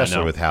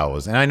 especially with how it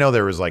was. And I know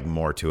there was like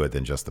more to it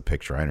than just the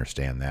picture. I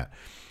understand that.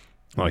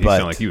 Well, he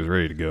sounded like he was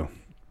ready to go.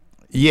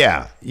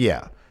 Yeah.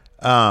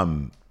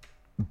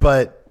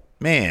 But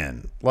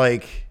man,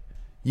 like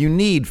you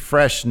need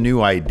fresh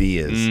new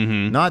ideas,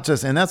 not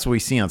just, and that's what we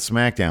see on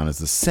SmackDown is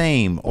the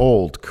same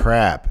old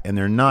crap, and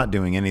they're not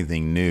doing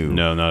anything new.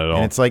 No, not at all.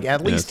 And it's like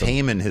at least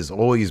Heyman has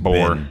always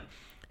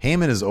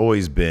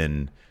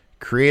been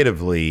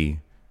creatively.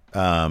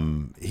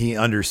 He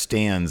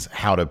understands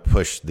how to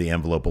push the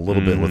envelope a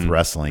little bit with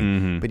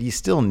wrestling, but you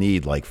still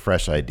need like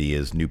fresh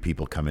ideas, new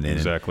people coming in.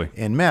 Exactly.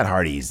 And Matt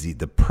Hardy is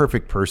the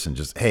perfect person.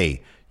 Just,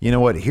 hey, you know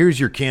what? Here's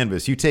your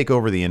canvas. You take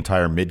over the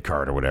entire mid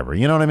card or whatever.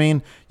 You know what I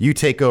mean? You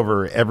take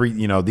over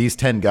these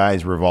 10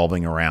 guys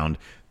revolving around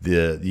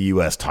the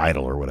U.S.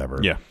 title or whatever.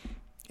 Yeah.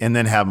 And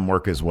then have him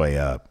work his way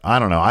up. I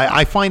don't know.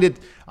 I find it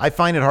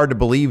hard to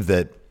believe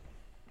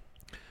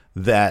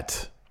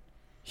that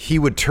he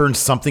would turn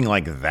something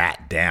like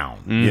that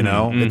down. You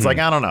know, it's like,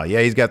 I don't know.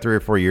 Yeah, he's got 3 or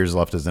 4 years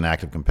left as an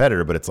active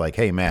competitor, but it's like,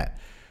 hey, Matt,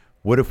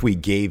 what if we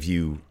gave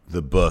you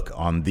the book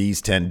on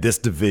this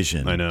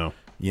division? I know.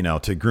 You know,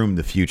 to groom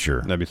the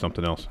future. That'd be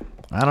something else.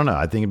 I don't know.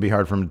 I think it'd be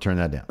hard for him to turn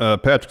that down.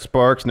 Patrick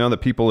Sparks, now that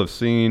people have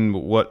seen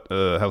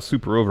how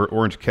super over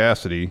Orange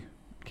Cassidy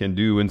can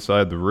do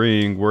inside the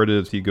ring, where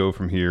does he go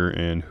from here,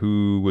 and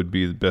who would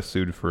be the best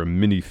suited for a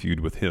mini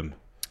feud with him?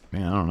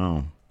 Man, I don't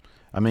know.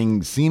 I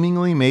mean,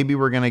 seemingly, maybe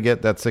we're going to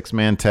get that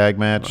 6-man tag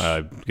match.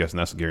 I'm guessing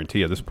that's a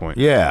guarantee at this point.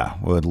 Yeah,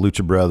 with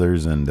Lucha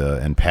Brothers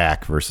and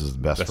Pac versus the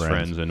Best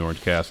Friends and Orange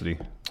Cassidy.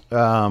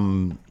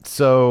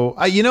 So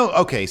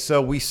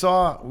we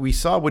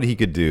saw what he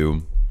could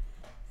do,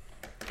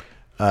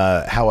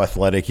 how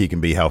athletic he can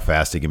be, how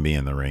fast he can be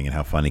in the ring, and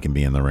how fun he can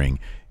be in the ring.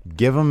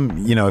 Give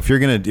him, if you're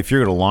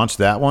gonna launch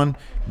that one,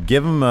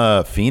 give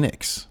him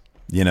Phoenix.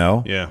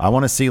 Yeah. I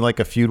want to see like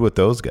a feud with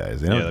those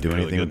guys. They don't do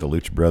really anything good.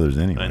 with the Lucha Brothers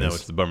anyway. I know,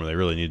 it's the bummer. They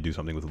really need to do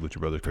something with the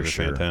Lucha Brothers because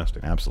they're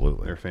fantastic.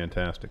 Absolutely. They're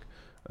fantastic.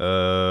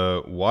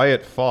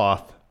 Wyatt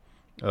Foth,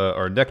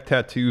 are neck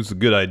tattoos a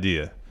good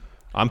idea?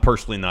 I'm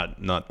personally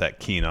not that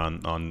keen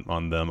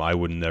on them. I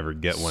would never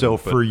get one. So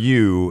for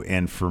you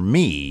and for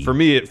me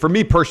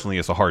personally,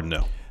 it's a hard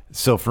no.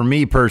 So for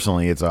me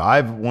personally,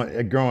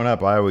 growing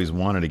up, I always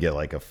wanted to get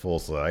like a full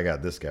sleeve. I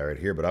got this guy right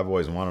here, but I've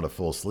always wanted a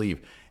full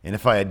sleeve. And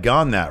if I had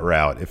gone that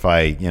route, if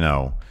I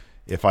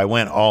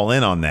went all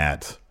in on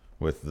that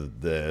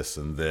with this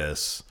and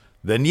this,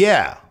 then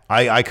yeah,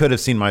 I could have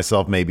seen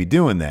myself maybe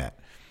doing that.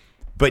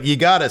 But you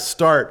got to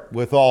start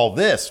with all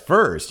this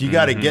first. You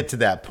got to get to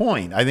that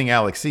point. I think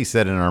Alex C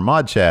said in our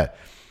mod chat,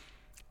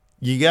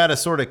 you got to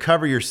sort of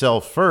cover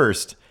yourself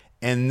first.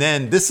 And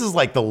then this is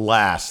like the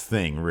last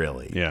thing,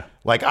 really. Yeah.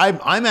 Like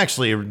I'm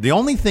actually, the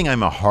only thing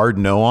I'm a hard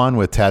no on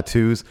with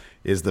tattoos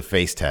is the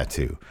face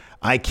tattoo.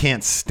 I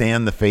can't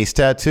stand the face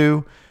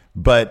tattoo,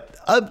 but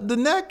the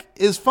neck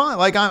is fine.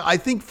 Like I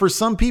think for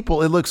some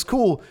people it looks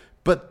cool,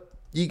 but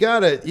you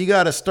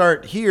gotta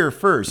start here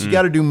first. You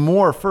gotta do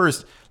more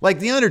first. Like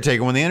the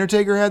Undertaker, when the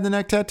Undertaker had the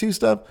neck tattoo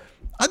stuff,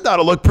 I thought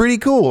it looked pretty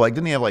cool. Like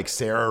didn't he have like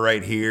Sarah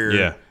right here?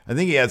 Yeah. I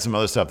think he had some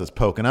other stuff that's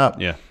poking up.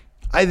 Yeah.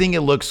 I think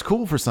it looks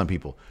cool for some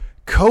people.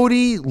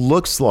 Cody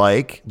looks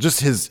like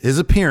just his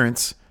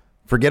appearance.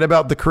 Forget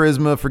about the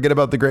charisma, forget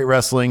about the great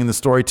wrestling and the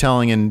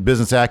storytelling and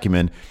business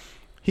acumen.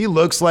 He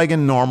looks like a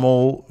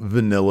normal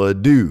vanilla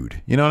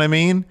dude. You know what I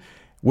mean?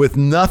 With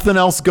nothing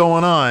else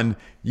going on.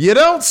 You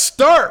don't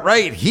start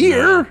right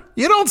here.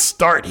 You don't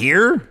start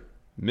here.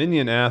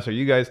 Minion asks, are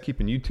you guys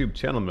keeping YouTube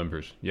channel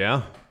members?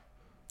 Yeah.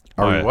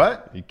 Are we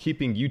what? Are you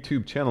keeping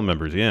YouTube channel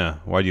members? Yeah.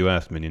 Why do you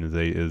ask, Minion?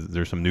 Is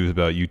there some news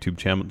about YouTube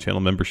channel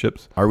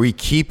memberships? Are we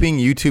keeping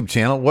YouTube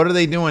channel? What are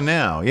they doing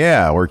now?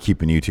 Yeah, we're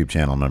keeping YouTube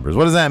channel members.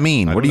 What does that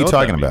mean? What are you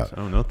talking about? I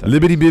don't know what that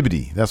Liberty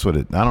Bibbity. That's what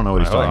it. I don't know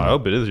what he's talking I about.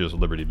 hope it is just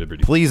Liberty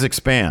Bibbity. Please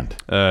expand.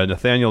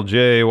 Nathaniel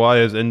J. Why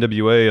is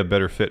NWA a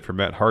better fit for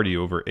Matt Hardy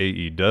over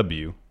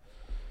AEW?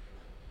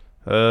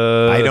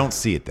 I don't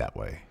see it that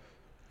way.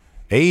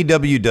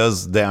 AEW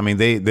does.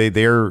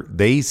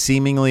 They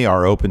seemingly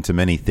are open to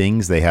many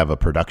things. They have a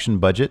production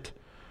budget.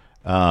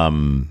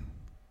 YouTube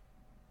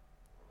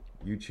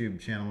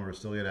channel where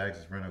still get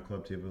access for no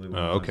club TV.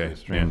 Okay.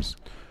 Streams.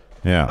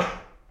 Yeah.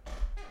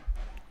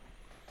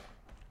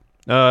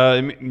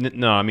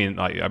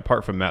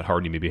 Apart from Matt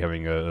Hardy maybe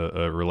having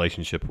a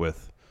relationship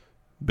with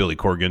Billy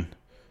Corgan,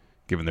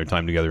 given their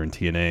time together in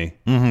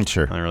TNA.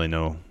 Sure. I don't really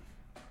know.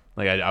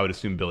 Like I would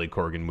assume Billy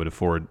Corgan would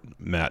afford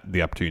Matt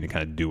the opportunity to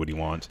kind of do what he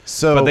wants.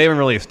 But they haven't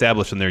really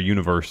established in their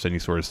universe any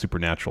sort of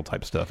supernatural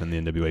type stuff in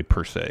the NWA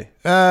per se.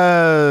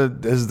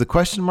 Does the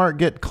question mark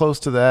get close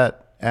to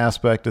that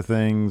aspect of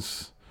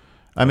things?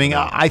 I mean,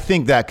 I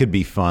think that could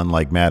be fun,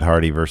 like Matt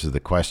Hardy versus the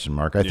question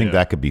mark. I think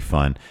that could be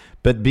fun.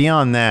 But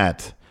beyond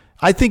that,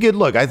 I think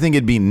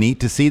it'd be neat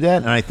to see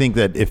that. And I think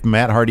that if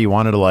Matt Hardy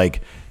wanted to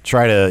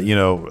try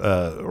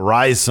to,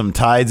 rise some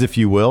tides, if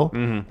you will.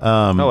 Mm-hmm.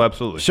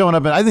 Absolutely. Showing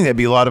up, and I think that'd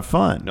be a lot of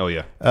fun. Oh,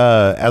 yeah.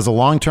 As a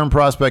long-term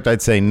prospect,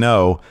 I'd say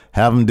no.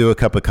 Have him do a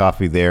cup of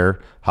coffee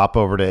there, hop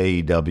over to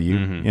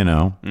AEW,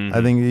 Mm-hmm.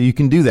 I think you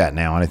can do that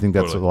now, and I think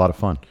that's a lot of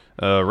fun.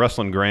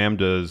 Wrestling Graham,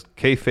 does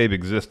kayfabe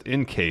exist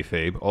in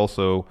kayfabe?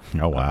 Also,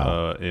 oh,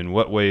 wow. In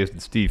what ways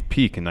did Steve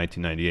peak in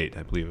 1998?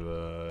 I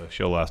believe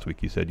show last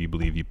week you said you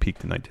believe you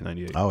peaked in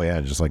 1998. Oh, yeah,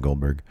 just like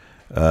Goldberg.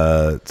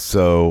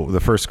 So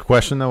the first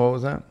question, though, what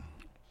was that?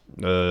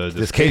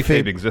 Does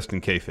kayfabe exist in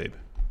kayfabe?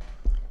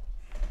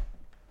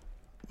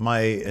 My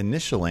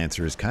initial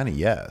answer is kind of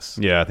yes.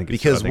 Yeah, I think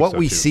because what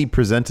we see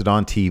presented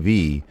on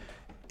TV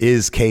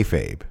is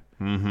kayfabe.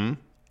 Mm-hmm.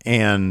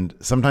 And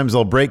sometimes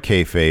they'll break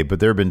kayfabe, but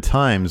there have been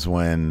times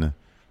when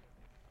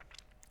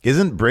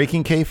isn't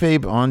breaking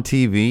kayfabe on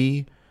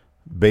TV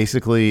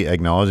basically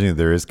acknowledging that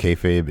there is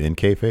kayfabe in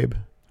kayfabe?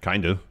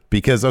 Kind of.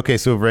 Because, okay,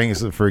 so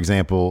for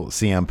example,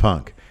 CM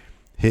Punk,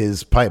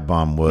 his pipe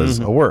bomb was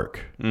a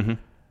work.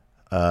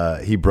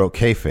 Mm-hmm. He broke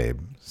kayfabe.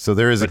 So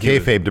there is a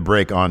kayfabe to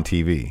break on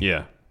TV.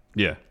 Yeah,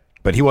 yeah.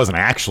 But he wasn't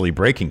actually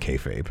breaking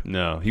kayfabe.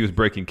 No, he was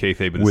breaking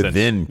kayfabe in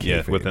within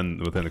kayfabe. Yeah, within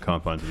the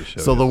confines of the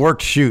show. So the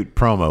work shoot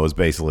promo is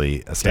basically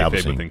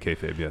establishing kayfabe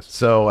within kayfabe. Yes.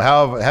 So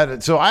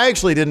so I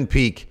actually didn't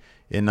peak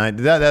in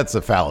that's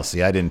a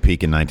fallacy. I didn't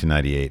peak in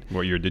 1998.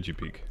 What year did you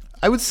peak?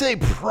 I would say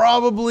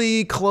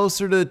probably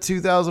closer to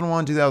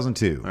 2001,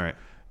 2002. All right.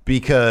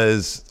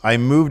 Because I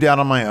moved out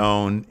on my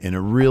own in a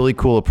really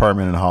cool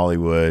apartment in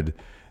Hollywood.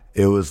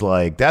 It was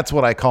like that's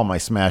what I call my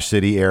Smash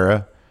City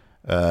era.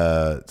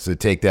 So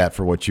take that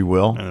for what you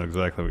will. I know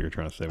exactly what you're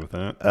trying to say with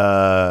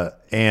that.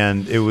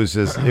 And it was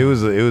just it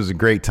was a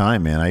great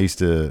time, man. I used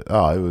to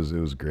it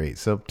was great.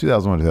 So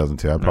 2001,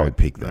 2002, I probably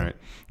peaked then. Right.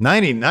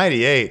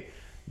 98,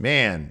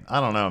 man, I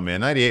don't know,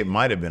 man. 98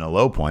 might have been a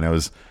low point.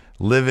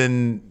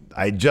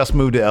 I just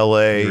moved to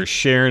LA. You were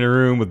sharing a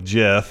room with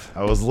Jeff.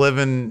 I was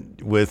living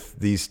with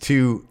these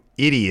two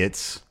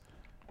idiots.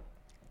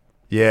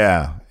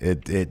 Yeah,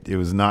 it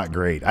was not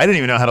great. I didn't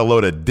even know how to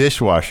load a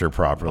dishwasher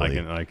properly.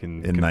 I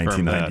can in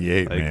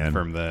 1998, that. man. I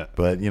confirm that.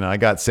 But I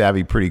got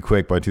savvy pretty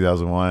quick by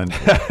 2001.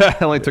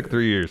 It only took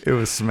 3 years. It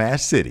was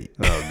Smash City.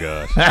 Oh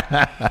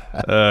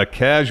gosh.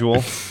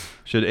 Casual.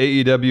 Should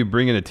AEW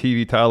bring in a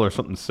TV title or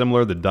something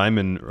similar? The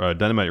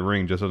Dynamite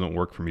Ring just doesn't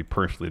work for me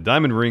personally.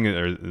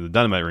 The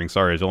Dynamite Ring,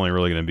 sorry, is only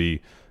really going to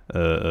be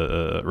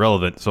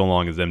relevant so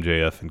long as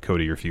MJF and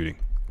Cody are feuding.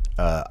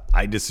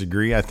 I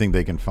disagree. I think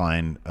they can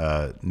find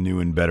new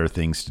and better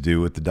things to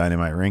do with the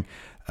Dynamite Ring.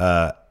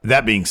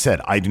 That being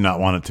said, I do not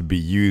want it to be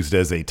used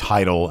as a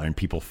title and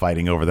people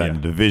fighting over that in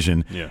a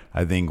division. Yeah.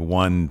 I think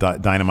one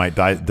Dynamite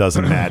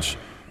doesn't match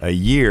a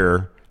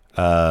year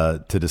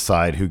to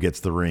decide who gets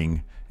the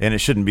ring. And it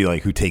shouldn't be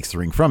like who takes the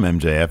ring from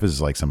MJF. It's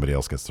like somebody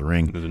else gets the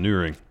ring. There's a new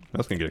ring.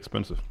 That's going to get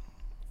expensive.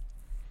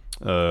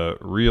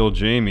 Real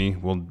Jamie,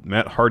 will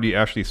Matt Hardy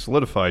actually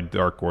solidify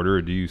Dark Order,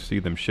 or do you see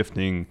them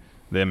shifting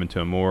them into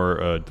a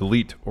more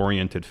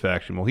delete-oriented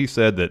faction? Well, he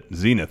said that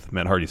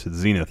Matt Hardy said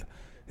Zenith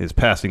is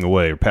passing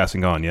away or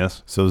passing on,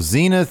 yes? So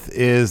Zenith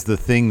is the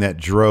thing that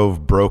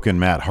drove broken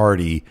Matt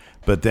Hardy,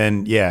 but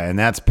then, and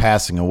that's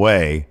passing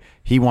away.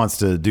 He wants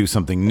to do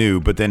something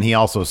new, but then he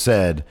also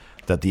said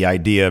that the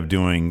idea of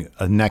doing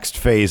a next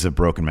phase of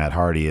broken Matt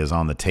Hardy is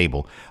on the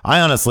table. I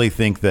honestly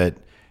think that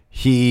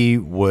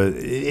seemingly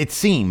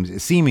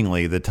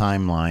the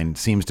timeline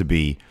seems to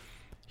be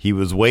he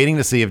was waiting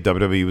to see if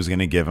WWE was going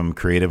to give him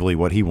creatively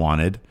what he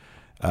wanted.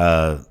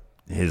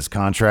 His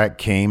contract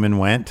came and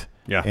went,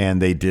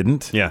 and they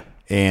didn't. Yeah.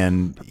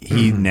 And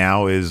he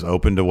now is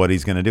open to what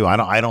he's going to do.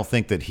 I don't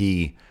think that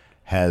he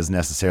has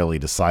necessarily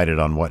decided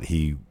on what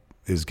he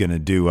is going to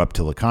do up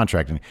till the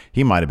contract. And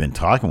he might have been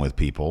talking with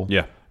people.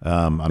 Yeah.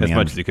 As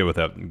much as he could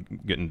without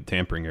getting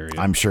tampering area.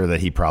 I'm sure that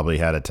he probably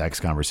had a text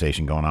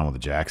conversation going on with the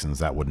Jacksons.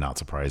 That would not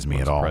surprise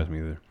me at all. Surprise me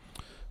either.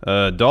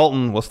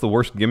 Dalton, what's the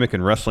worst gimmick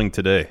in wrestling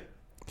today?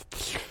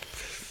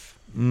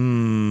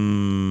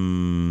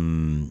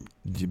 King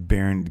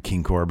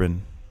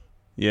Corbin.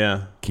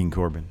 Yeah. King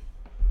Corbin.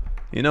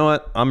 You know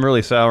what? I'm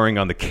really souring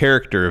on the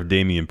character of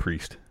Damian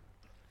Priest.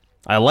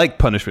 I like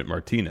Punishment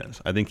Martinez.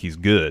 I think he's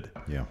good.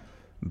 Yeah.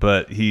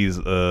 But he's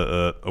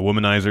a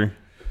womanizer.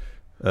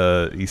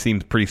 He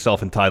seems pretty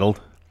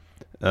self-entitled.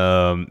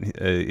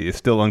 It's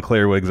still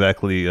unclear what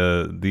exactly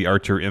the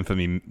Archer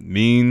infamy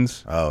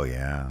means. Oh,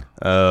 yeah.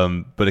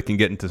 But it can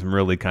get into some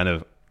really kind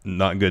of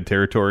not good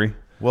territory.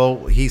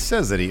 Well, he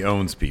says that he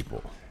owns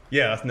people.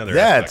 Yeah, that's another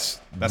That's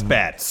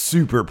bad.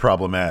 Super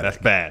problematic.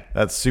 That's bad.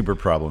 That's super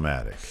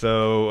problematic.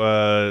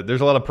 So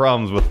there's a lot of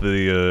problems with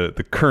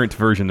the current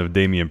version of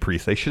Damian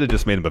Priest. They should have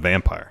just made him a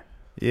vampire.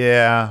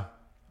 Yeah.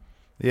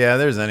 Yeah,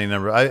 there's any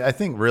number. I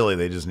think really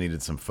they just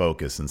needed some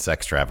focus, and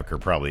sex trafficker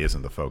probably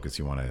isn't the focus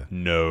you want to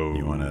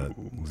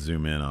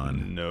zoom in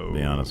on. No. To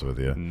be honest with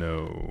you.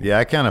 No. Yeah,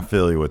 I kind of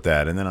feel you with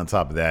that. And then on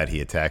top of that, he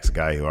attacks a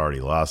guy who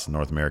already lost the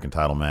North American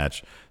title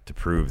match to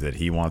prove that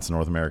he wants the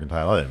North American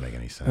title. That didn't make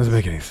any sense. Doesn't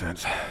make any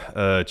sense.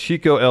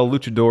 Chico El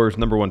Luchador's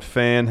 #1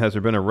 fan. Has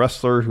there been a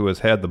wrestler who has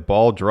had the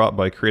ball dropped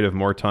by creative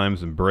more times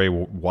than Bray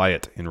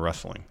Wyatt in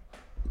wrestling?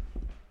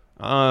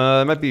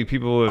 It might be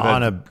people who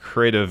have had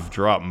creative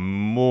drop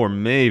more,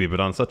 maybe, but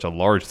on such a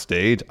large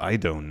stage, I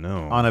don't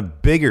know. On a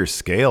bigger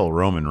scale,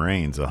 Roman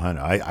Reigns.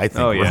 I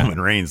think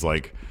Roman Reigns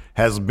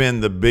has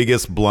been the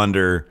biggest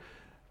blunder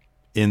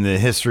in the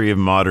history of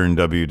modern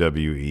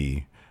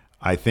WWE.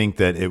 I think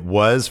that it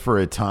was for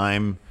a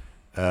time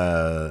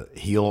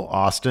heel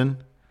Austin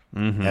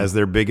as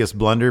their biggest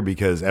blunder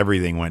because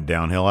everything went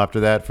downhill after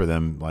that for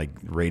them, like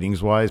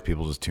ratings wise.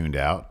 People just tuned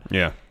out.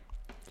 Yeah.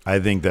 I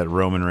think that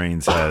Roman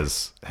Reigns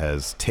has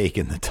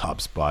taken the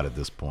top spot at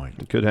this point.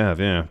 It could have,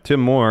 yeah. Tim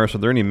Morris, are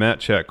there any Matt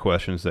Chat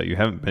questions that you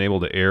haven't been able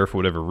to air for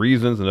whatever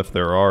reasons? And if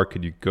there are,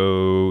 could you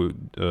go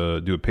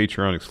do a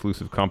Patreon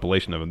exclusive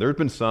compilation of them? There's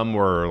been some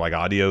where like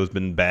audio's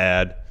been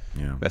bad.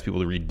 Yeah. Ask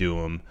people to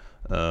redo them.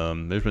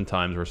 There's been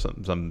times where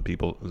some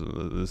people,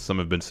 some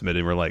have been submitted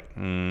and we're like,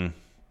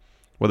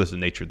 whether it's the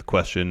nature of the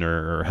question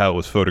or how it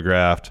was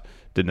photographed,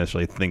 didn't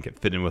necessarily think it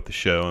fit in with the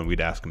show, and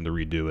we'd ask them to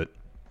redo it.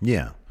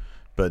 Yeah.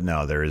 But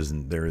no, there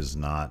isn't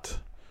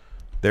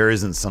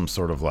some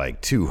sort of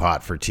like too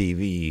hot for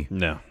TV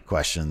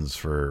questions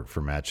for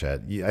Matt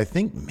Chat. I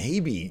think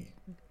maybe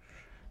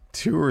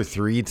 2 or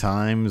 3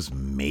 times,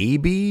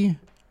 maybe.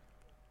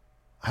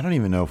 I don't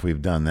even know if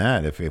we've done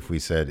that. If we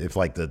said, if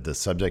like the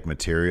subject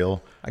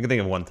material. I can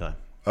think of one time.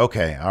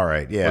 Okay, all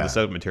right, yeah. Where the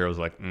subject material was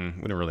like, we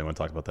don't really want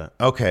to talk about that.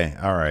 Okay,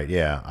 all right,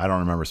 yeah. I don't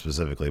remember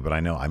specifically, but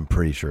I'm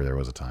pretty sure there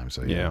was a time.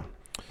 So yeah.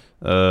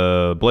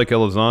 Blake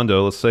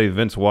Elizondo, let's say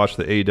Vince watched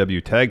the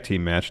AEW tag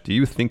team match. Do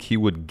you think he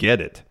would get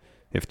it?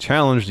 If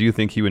challenged, do you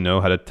think he would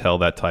know how to tell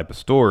that type of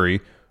story?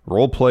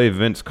 Role play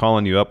Vince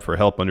calling you up for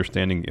help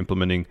understanding,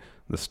 implementing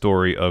the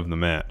story of the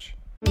match.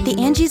 The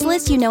Angie's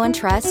List you know and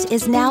trust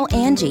is now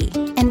Angie,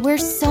 and we're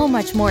so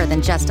much more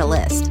than just a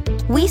list.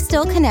 We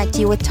still connect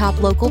you with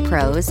top local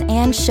pros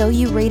and show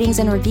you ratings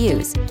and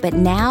reviews, but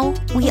now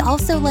we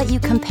also let you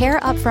compare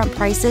upfront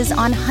prices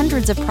on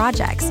hundreds of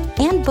projects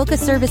and book a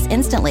service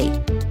instantly.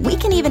 We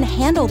can even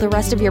handle the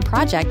rest of your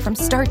project from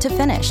start to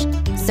finish.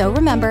 So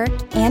remember,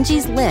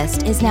 Angie's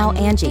List is now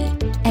Angie,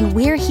 and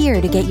we're here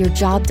to get your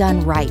job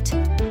done right.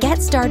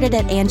 Get started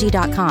at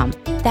Angie.com.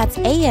 That's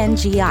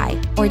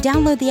ANGI, or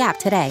download the app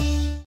today.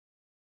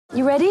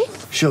 You ready?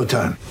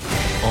 Showtime.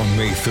 On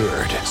May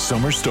 3rd,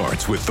 summer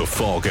starts with The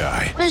Fall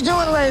Guy. Let's do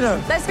it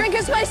later. Let's drink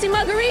a spicy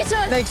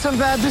margarita. Make some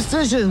bad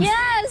decisions.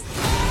 Yes!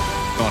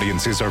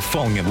 Audiences are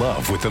falling in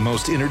love with the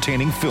most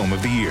entertaining film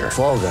of the year.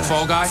 Fall Guy.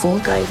 Fall Guy? Fall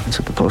Guy. That's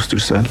what the poster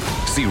said.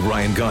 See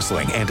Ryan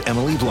Gosling and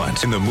Emily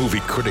Blunt in the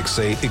movie critics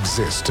say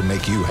exists to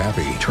make you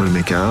happy. Trying to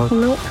make it out?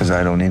 Nope. Because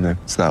I don't either.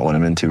 It's not what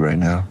I'm into right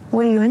now.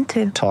 What are you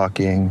into?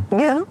 Talking.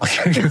 Yeah.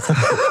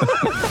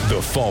 The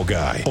Fall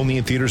Guy. Only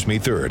in theaters May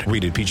 3rd.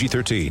 Rated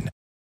PG-13.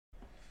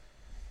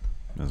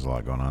 There's a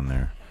lot going on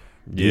there.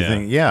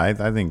 Yeah. I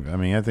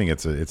think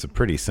it's a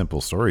pretty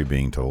simple story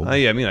being told.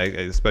 Yeah,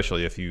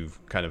 especially if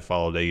you've kind of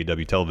followed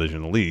AEW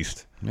television at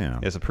least. Yeah.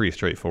 It's a pretty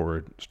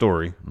straightforward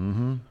story.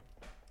 Mm-hmm.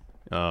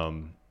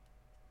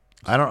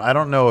 I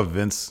don't know if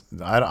Vince.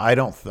 I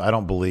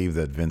don't believe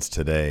that Vince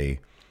today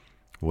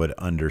would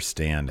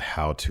understand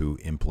how to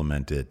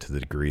implement it to the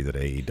degree that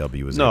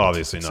AEW is. No,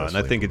 obviously not. And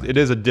I think it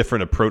is a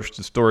different approach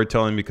to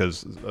storytelling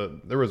because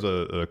there was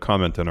a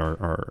comment in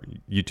our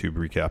YouTube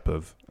recap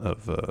of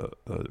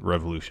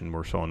Revolution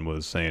where someone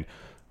was saying,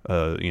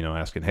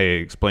 asking, hey,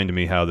 explain to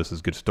me how this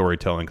is good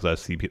storytelling because I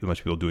see a bunch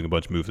of people doing a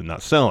bunch of moves and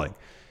not selling.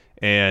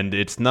 And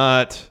it's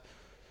not...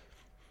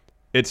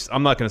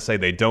 I'm not going to say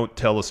they don't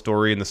tell a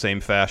story in the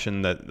same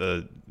fashion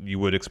that you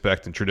would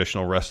expect in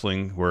traditional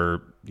wrestling,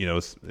 where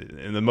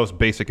in the most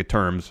basic of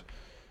terms,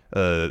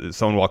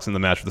 someone walks in the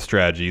match with a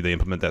strategy, they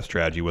implement that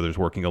strategy, whether it's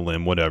working a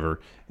limb, whatever,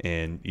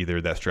 and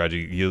either that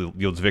strategy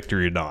yields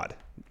victory or not.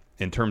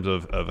 In terms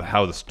of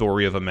how the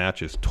story of a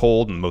match is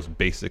told in the most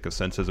basic of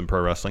senses in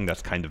pro wrestling,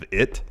 that's kind of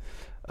it.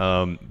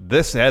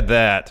 This had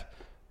that,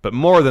 but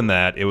more than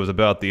that, it was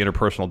about the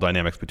interpersonal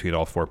dynamics between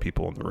all 4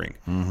 people in the ring.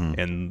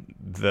 And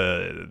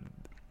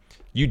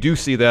you do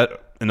see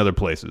that in other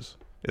places.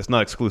 It's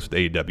not exclusive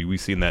to AEW.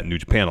 We've seen that in New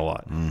Japan a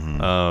lot.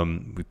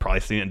 We've probably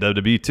seen it in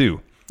WWE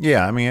too.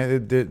 Yeah, I mean,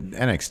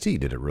 NXT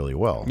did it really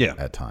well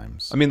at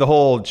times. I mean, the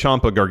whole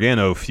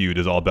Ciampa-Gargano feud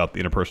is all about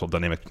the interpersonal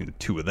dynamic between the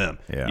 2 of them.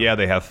 Yeah,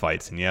 they have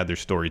fights, and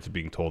there's stories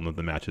being told in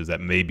the matches that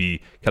may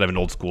be kind of an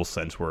old school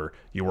sense where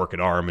you work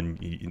an arm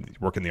and you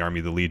work in the arm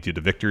either leads you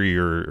to victory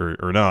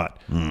or not.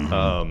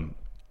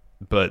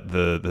 But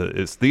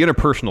it's the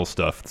interpersonal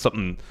stuff,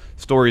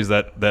 stories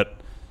that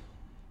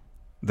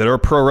are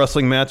pro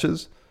wrestling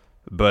matches,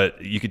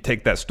 but you could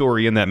take that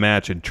story in that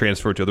match and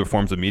transfer it to other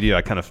forms of media.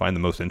 I kind of find the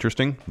most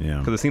interesting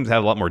because it seems to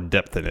have a lot more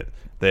depth in it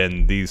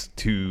than these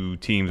 2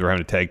 teams were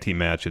having a tag team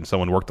match and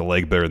someone worked a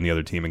leg better than the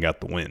other team and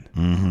got the win.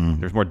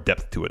 There's more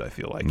depth to it, I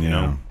feel like. You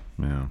know?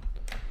 Yeah.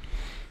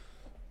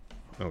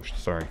 Oh,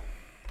 sorry.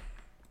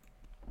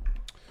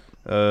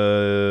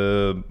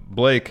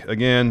 Blake,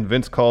 again,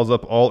 Vince calls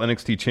up all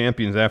NXT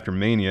champions after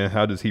Mania.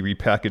 How does he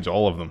repackage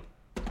all of them?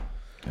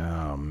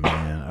 Oh,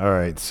 man. All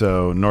right.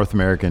 So, North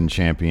American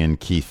champion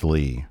Keith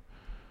Lee.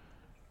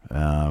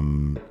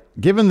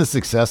 Given the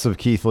success of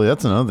Keith Lee,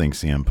 that's another thing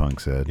CM Punk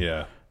said.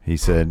 Yeah. He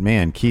said,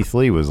 man, Keith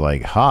Lee was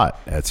like hot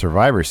at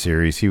Survivor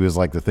Series. He was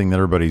like the thing that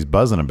everybody's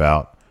buzzing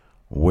about.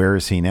 Where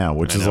is he now?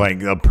 Which is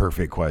like a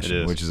perfect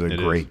question, which is a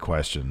great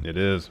question. It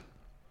is.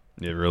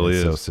 It really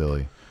is. So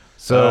silly.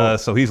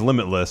 So he's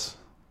limitless.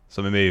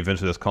 So maybe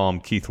eventually let's call him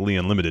Keith Lee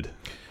Unlimited.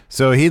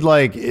 So he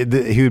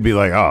would be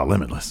like, oh,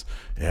 limitless.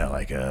 Yeah,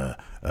 like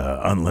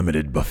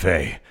unlimited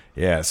buffet.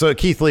 Yeah. So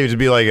Keith Lee would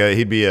be like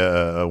he'd be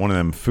one of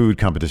them food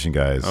competition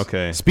guys.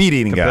 Okay. Speed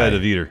eating guy.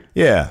 Competitive eater.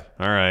 Yeah.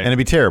 All right. And it'd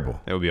be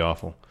terrible. It would be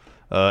awful.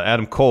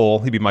 Adam Cole,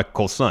 he'd be Michael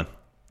Cole's son.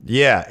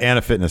 Yeah, and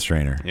a fitness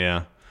trainer.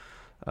 Yeah.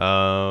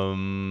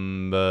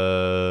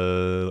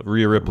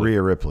 Rhea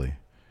Ripley.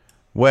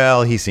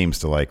 Well, he seems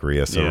to like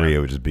Rhea, so Rhea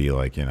would just be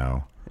like,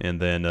 And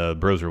then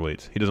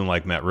Broserweights. He doesn't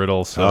like Matt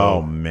Riddle, so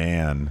oh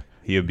man,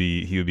 he would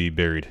be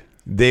buried.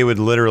 They would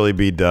literally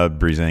be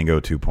dubbed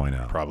Breezango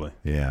 2.0. Probably.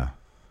 Yeah.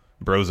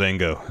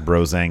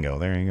 Brozango.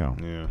 There you go.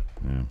 Yeah.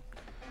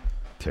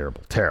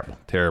 Terrible.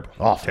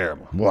 Awful.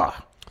 Terrible. Wow.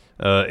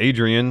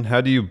 Adrian,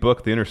 how do you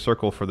book the Inner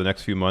Circle for the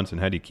next few months,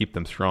 and how do you keep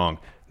them strong?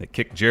 They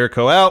kicked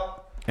Jericho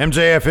out.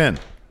 MJF in.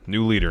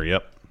 New leader,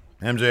 yep.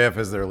 MJF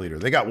is their leader.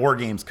 They got War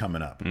Games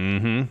coming up.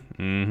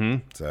 Mm-hmm.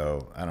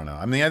 So, I don't know.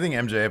 I mean, I think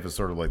MJF is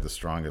sort of like the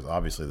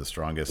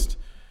strongest.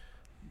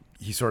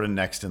 He's sort of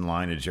next in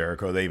line to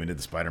Jericho. They even did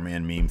the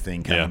Spider-Man meme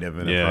thing kind of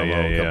in a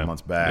promo a couple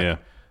months back. Yeah.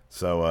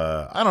 So,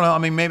 I don't know. I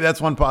mean, maybe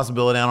that's one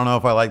possibility. I don't know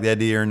if I like the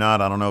idea or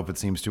not. I don't know if it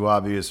seems too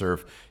obvious or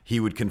if he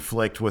would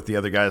conflict with the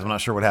other guys. I'm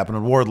not sure what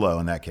happened with Wardlow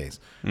in that case.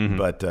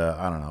 But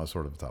I don't know. It's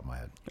sort of the top of my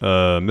head.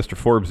 Mr.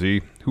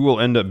 Forbesy, who will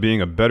end up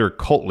being a better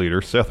cult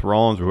leader, Seth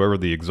Rollins or whoever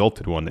the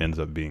Exalted One ends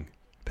up being?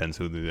 Depends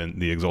who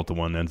the Exalted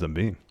One ends up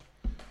being.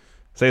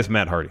 Say it's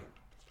Matt Hardy.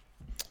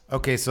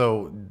 Okay,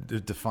 so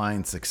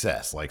define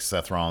success. Like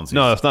Seth Rollins.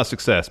 No, that's not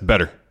success.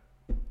 Better.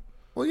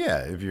 Well, yeah.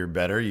 If you're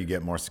better, you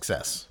get more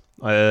success.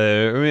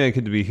 I mean, it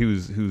could be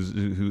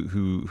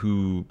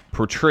who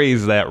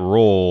portrays that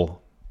role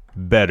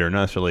better,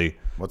 not necessarily.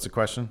 What's the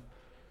question?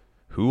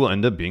 Who will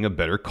end up being a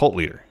better cult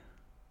leader?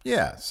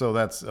 Yeah, so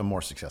that's a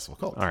more successful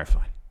cult. All right,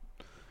 fine.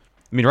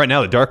 I mean, right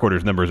now the Dark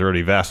Order's numbers are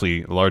already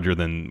vastly larger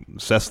than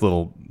Seth's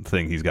little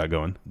thing he's got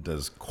going.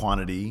 Does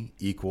quantity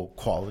equal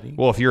quality?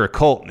 Well, if you're a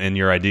cult and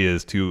your idea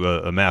is to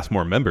amass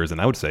more members,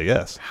 then I would say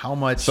yes. How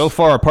much? So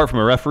far, apart from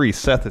a referee,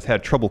 Seth has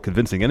had trouble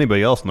convincing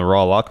anybody else in the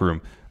Raw locker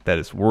room that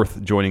it's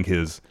worth joining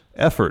his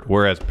effort.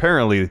 Whereas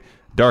apparently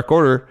Dark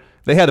Order,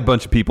 they had a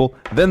bunch of people.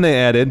 Then they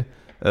added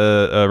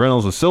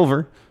Reynolds with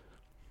Silver.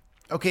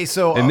 Okay,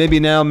 so... And maybe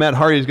now Matt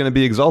Hardy is going to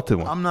be Exalted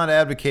One. I'm not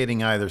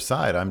advocating either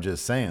side. I'm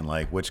just saying,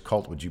 like, which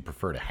cult would you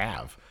prefer to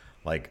have?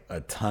 Like,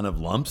 a ton of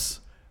lumps?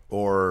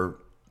 Or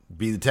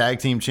be the tag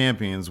team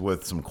champions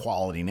with some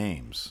quality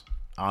names?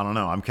 I don't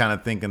know. I'm kind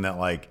of thinking that,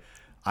 like,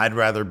 I'd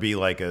rather be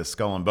like a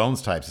Skull and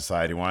Bones type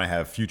society when I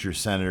have future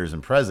senators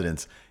and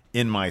presidents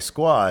in my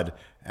squad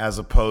as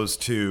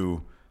opposed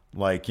to,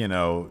 like,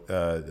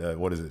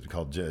 what is it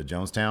called?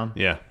 Jonestown?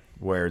 Yeah.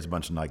 Where it's a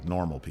bunch of, like,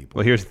 normal people.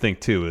 Well, here's the thing,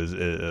 too, is...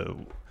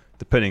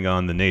 depending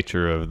on the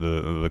nature of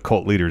the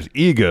cult leader's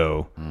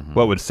ego,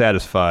 what would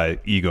satisfy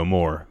ego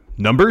more?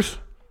 Numbers?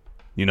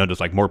 Just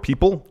like more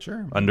people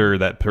under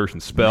that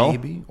person's spell?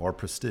 Maybe, or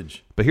prestige.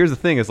 But here's the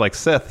thing, is like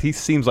Seth, he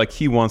seems like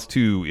he wants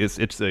to,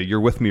 it's a you're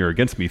with me or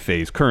against me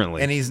phase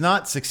currently. And he's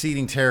not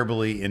succeeding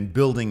terribly in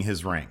building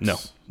his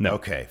ranks. No.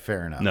 Okay,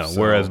 fair enough. No,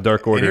 whereas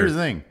Dark Order here's the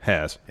thing.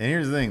 has. And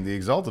here's the thing, the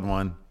Exalted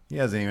One, he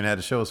hasn't even had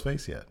to show his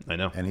face yet. I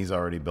know. And he's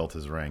already built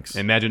his ranks.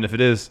 Imagine if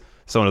it is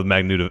someone of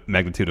the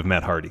magnitude of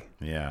Matt Hardy.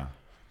 Yeah.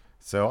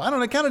 So, I don't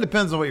know. It kind of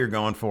depends on what you're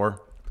going for.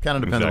 Kind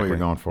of depends on what you're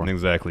going for.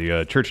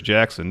 Exactly. Church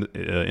Jackson,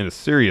 in a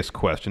serious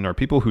question, are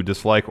people who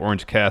dislike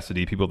Orange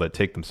Cassidy people that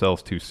take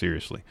themselves too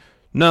seriously?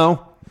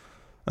 No.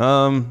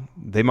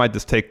 They might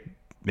just take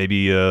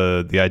maybe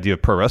the idea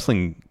of pro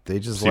wrestling They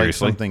just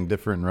seriously. like something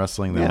different in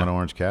wrestling than what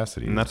Orange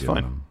Cassidy is. And that's giving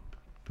fine. them.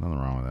 Nothing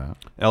wrong with that.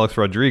 Alex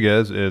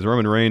Rodriguez, is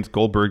Roman Reigns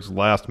Goldberg's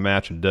last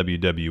match in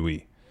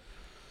WWE?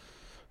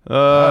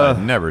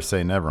 Never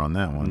say never on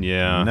that one.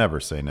 Yeah. Never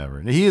say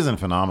never. He is in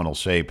phenomenal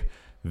shape,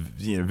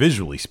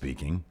 visually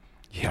speaking.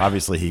 Yeah.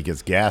 Obviously, he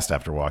gets gassed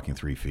after walking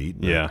 3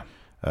 feet. But,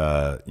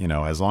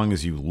 as long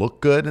as you look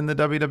good in the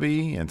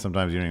WWE, and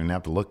sometimes you don't even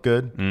have to look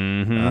good.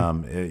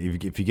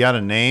 If you got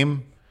a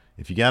name,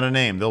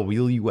 they'll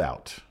wheel you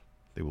out.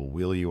 They will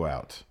wheel you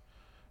out.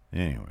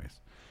 Anyways.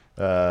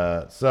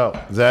 So,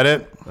 is that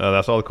it?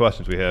 That's all the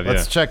questions we have.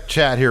 Let's check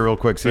chat here real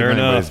quick, see if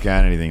anybody's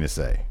got anything to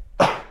say.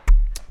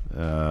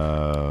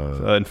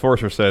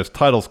 Enforcer says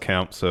titles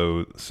count,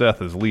 so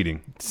Seth is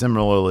leading.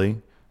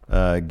 Similarly,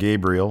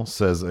 Gabriel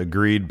says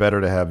agreed.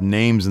 Better to have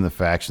names in the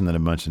faction than a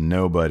bunch of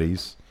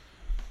nobodies.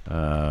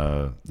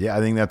 I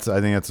think that's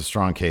a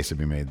strong case to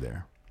be made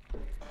there.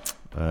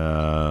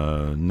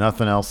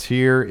 Nothing else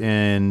here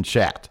in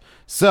chat.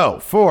 So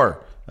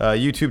for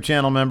YouTube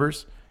channel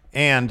members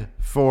and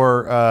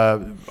for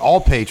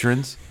all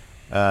patrons,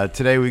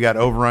 today we got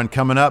Overrun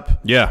coming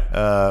up.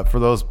 Yeah. For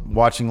those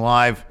watching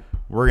live,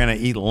 we're gonna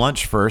eat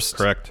lunch first.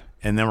 Correct.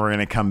 And then we're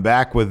gonna come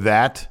back with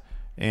that.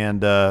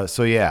 And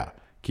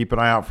keep an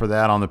eye out for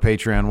that on the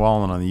Patreon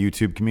wall and on the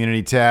YouTube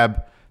community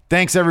tab.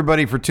 Thanks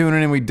everybody for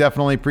tuning in. We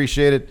definitely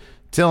appreciate it.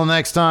 Till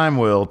next time,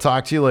 we'll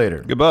talk to you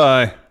later.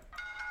 Goodbye.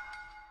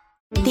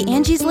 The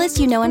Angie's List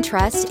you know and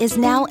trust is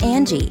now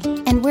Angie,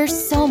 and we're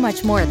so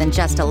much more than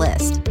just a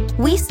list.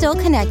 We still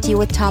connect you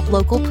with top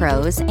local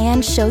pros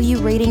and show you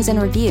ratings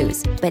and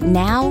reviews, but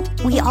now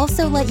we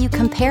also let you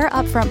compare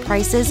upfront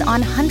prices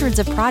on hundreds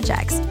of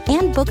projects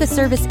and book a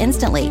service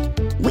instantly.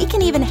 We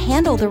can even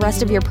handle the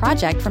rest of your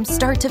project from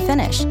start to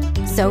finish.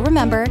 So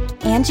remember,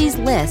 Angie's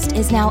List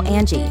is now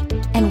Angie,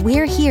 and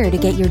we're here to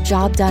get your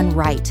job done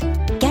right.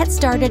 Get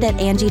started at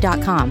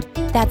Angie.com.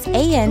 That's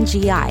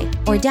ANGI,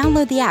 or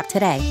download the app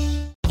today.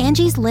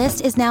 Angie's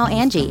List is now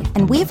Angie,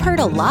 and we've heard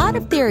a lot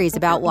of theories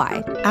about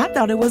why. I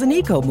thought it was an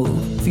eco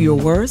move.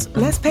 Fewer words,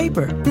 less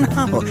paper.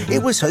 No,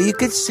 it was so you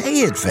could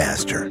say it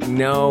faster.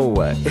 No,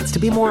 it's to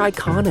be more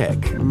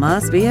iconic.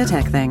 Must be a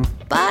tech thing.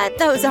 But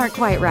those aren't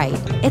quite right.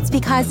 It's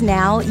because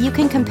now you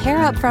can compare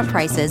upfront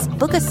prices,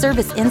 book a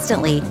service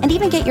instantly, and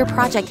even get your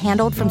project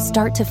handled from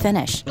start to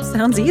finish.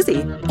 Sounds easy.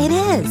 It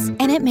is,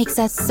 and it makes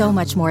us so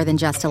much more than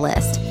just a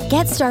list.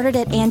 Get started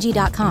at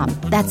Angie.com.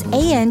 That's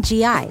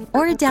ANGI,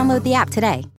 or download the app today.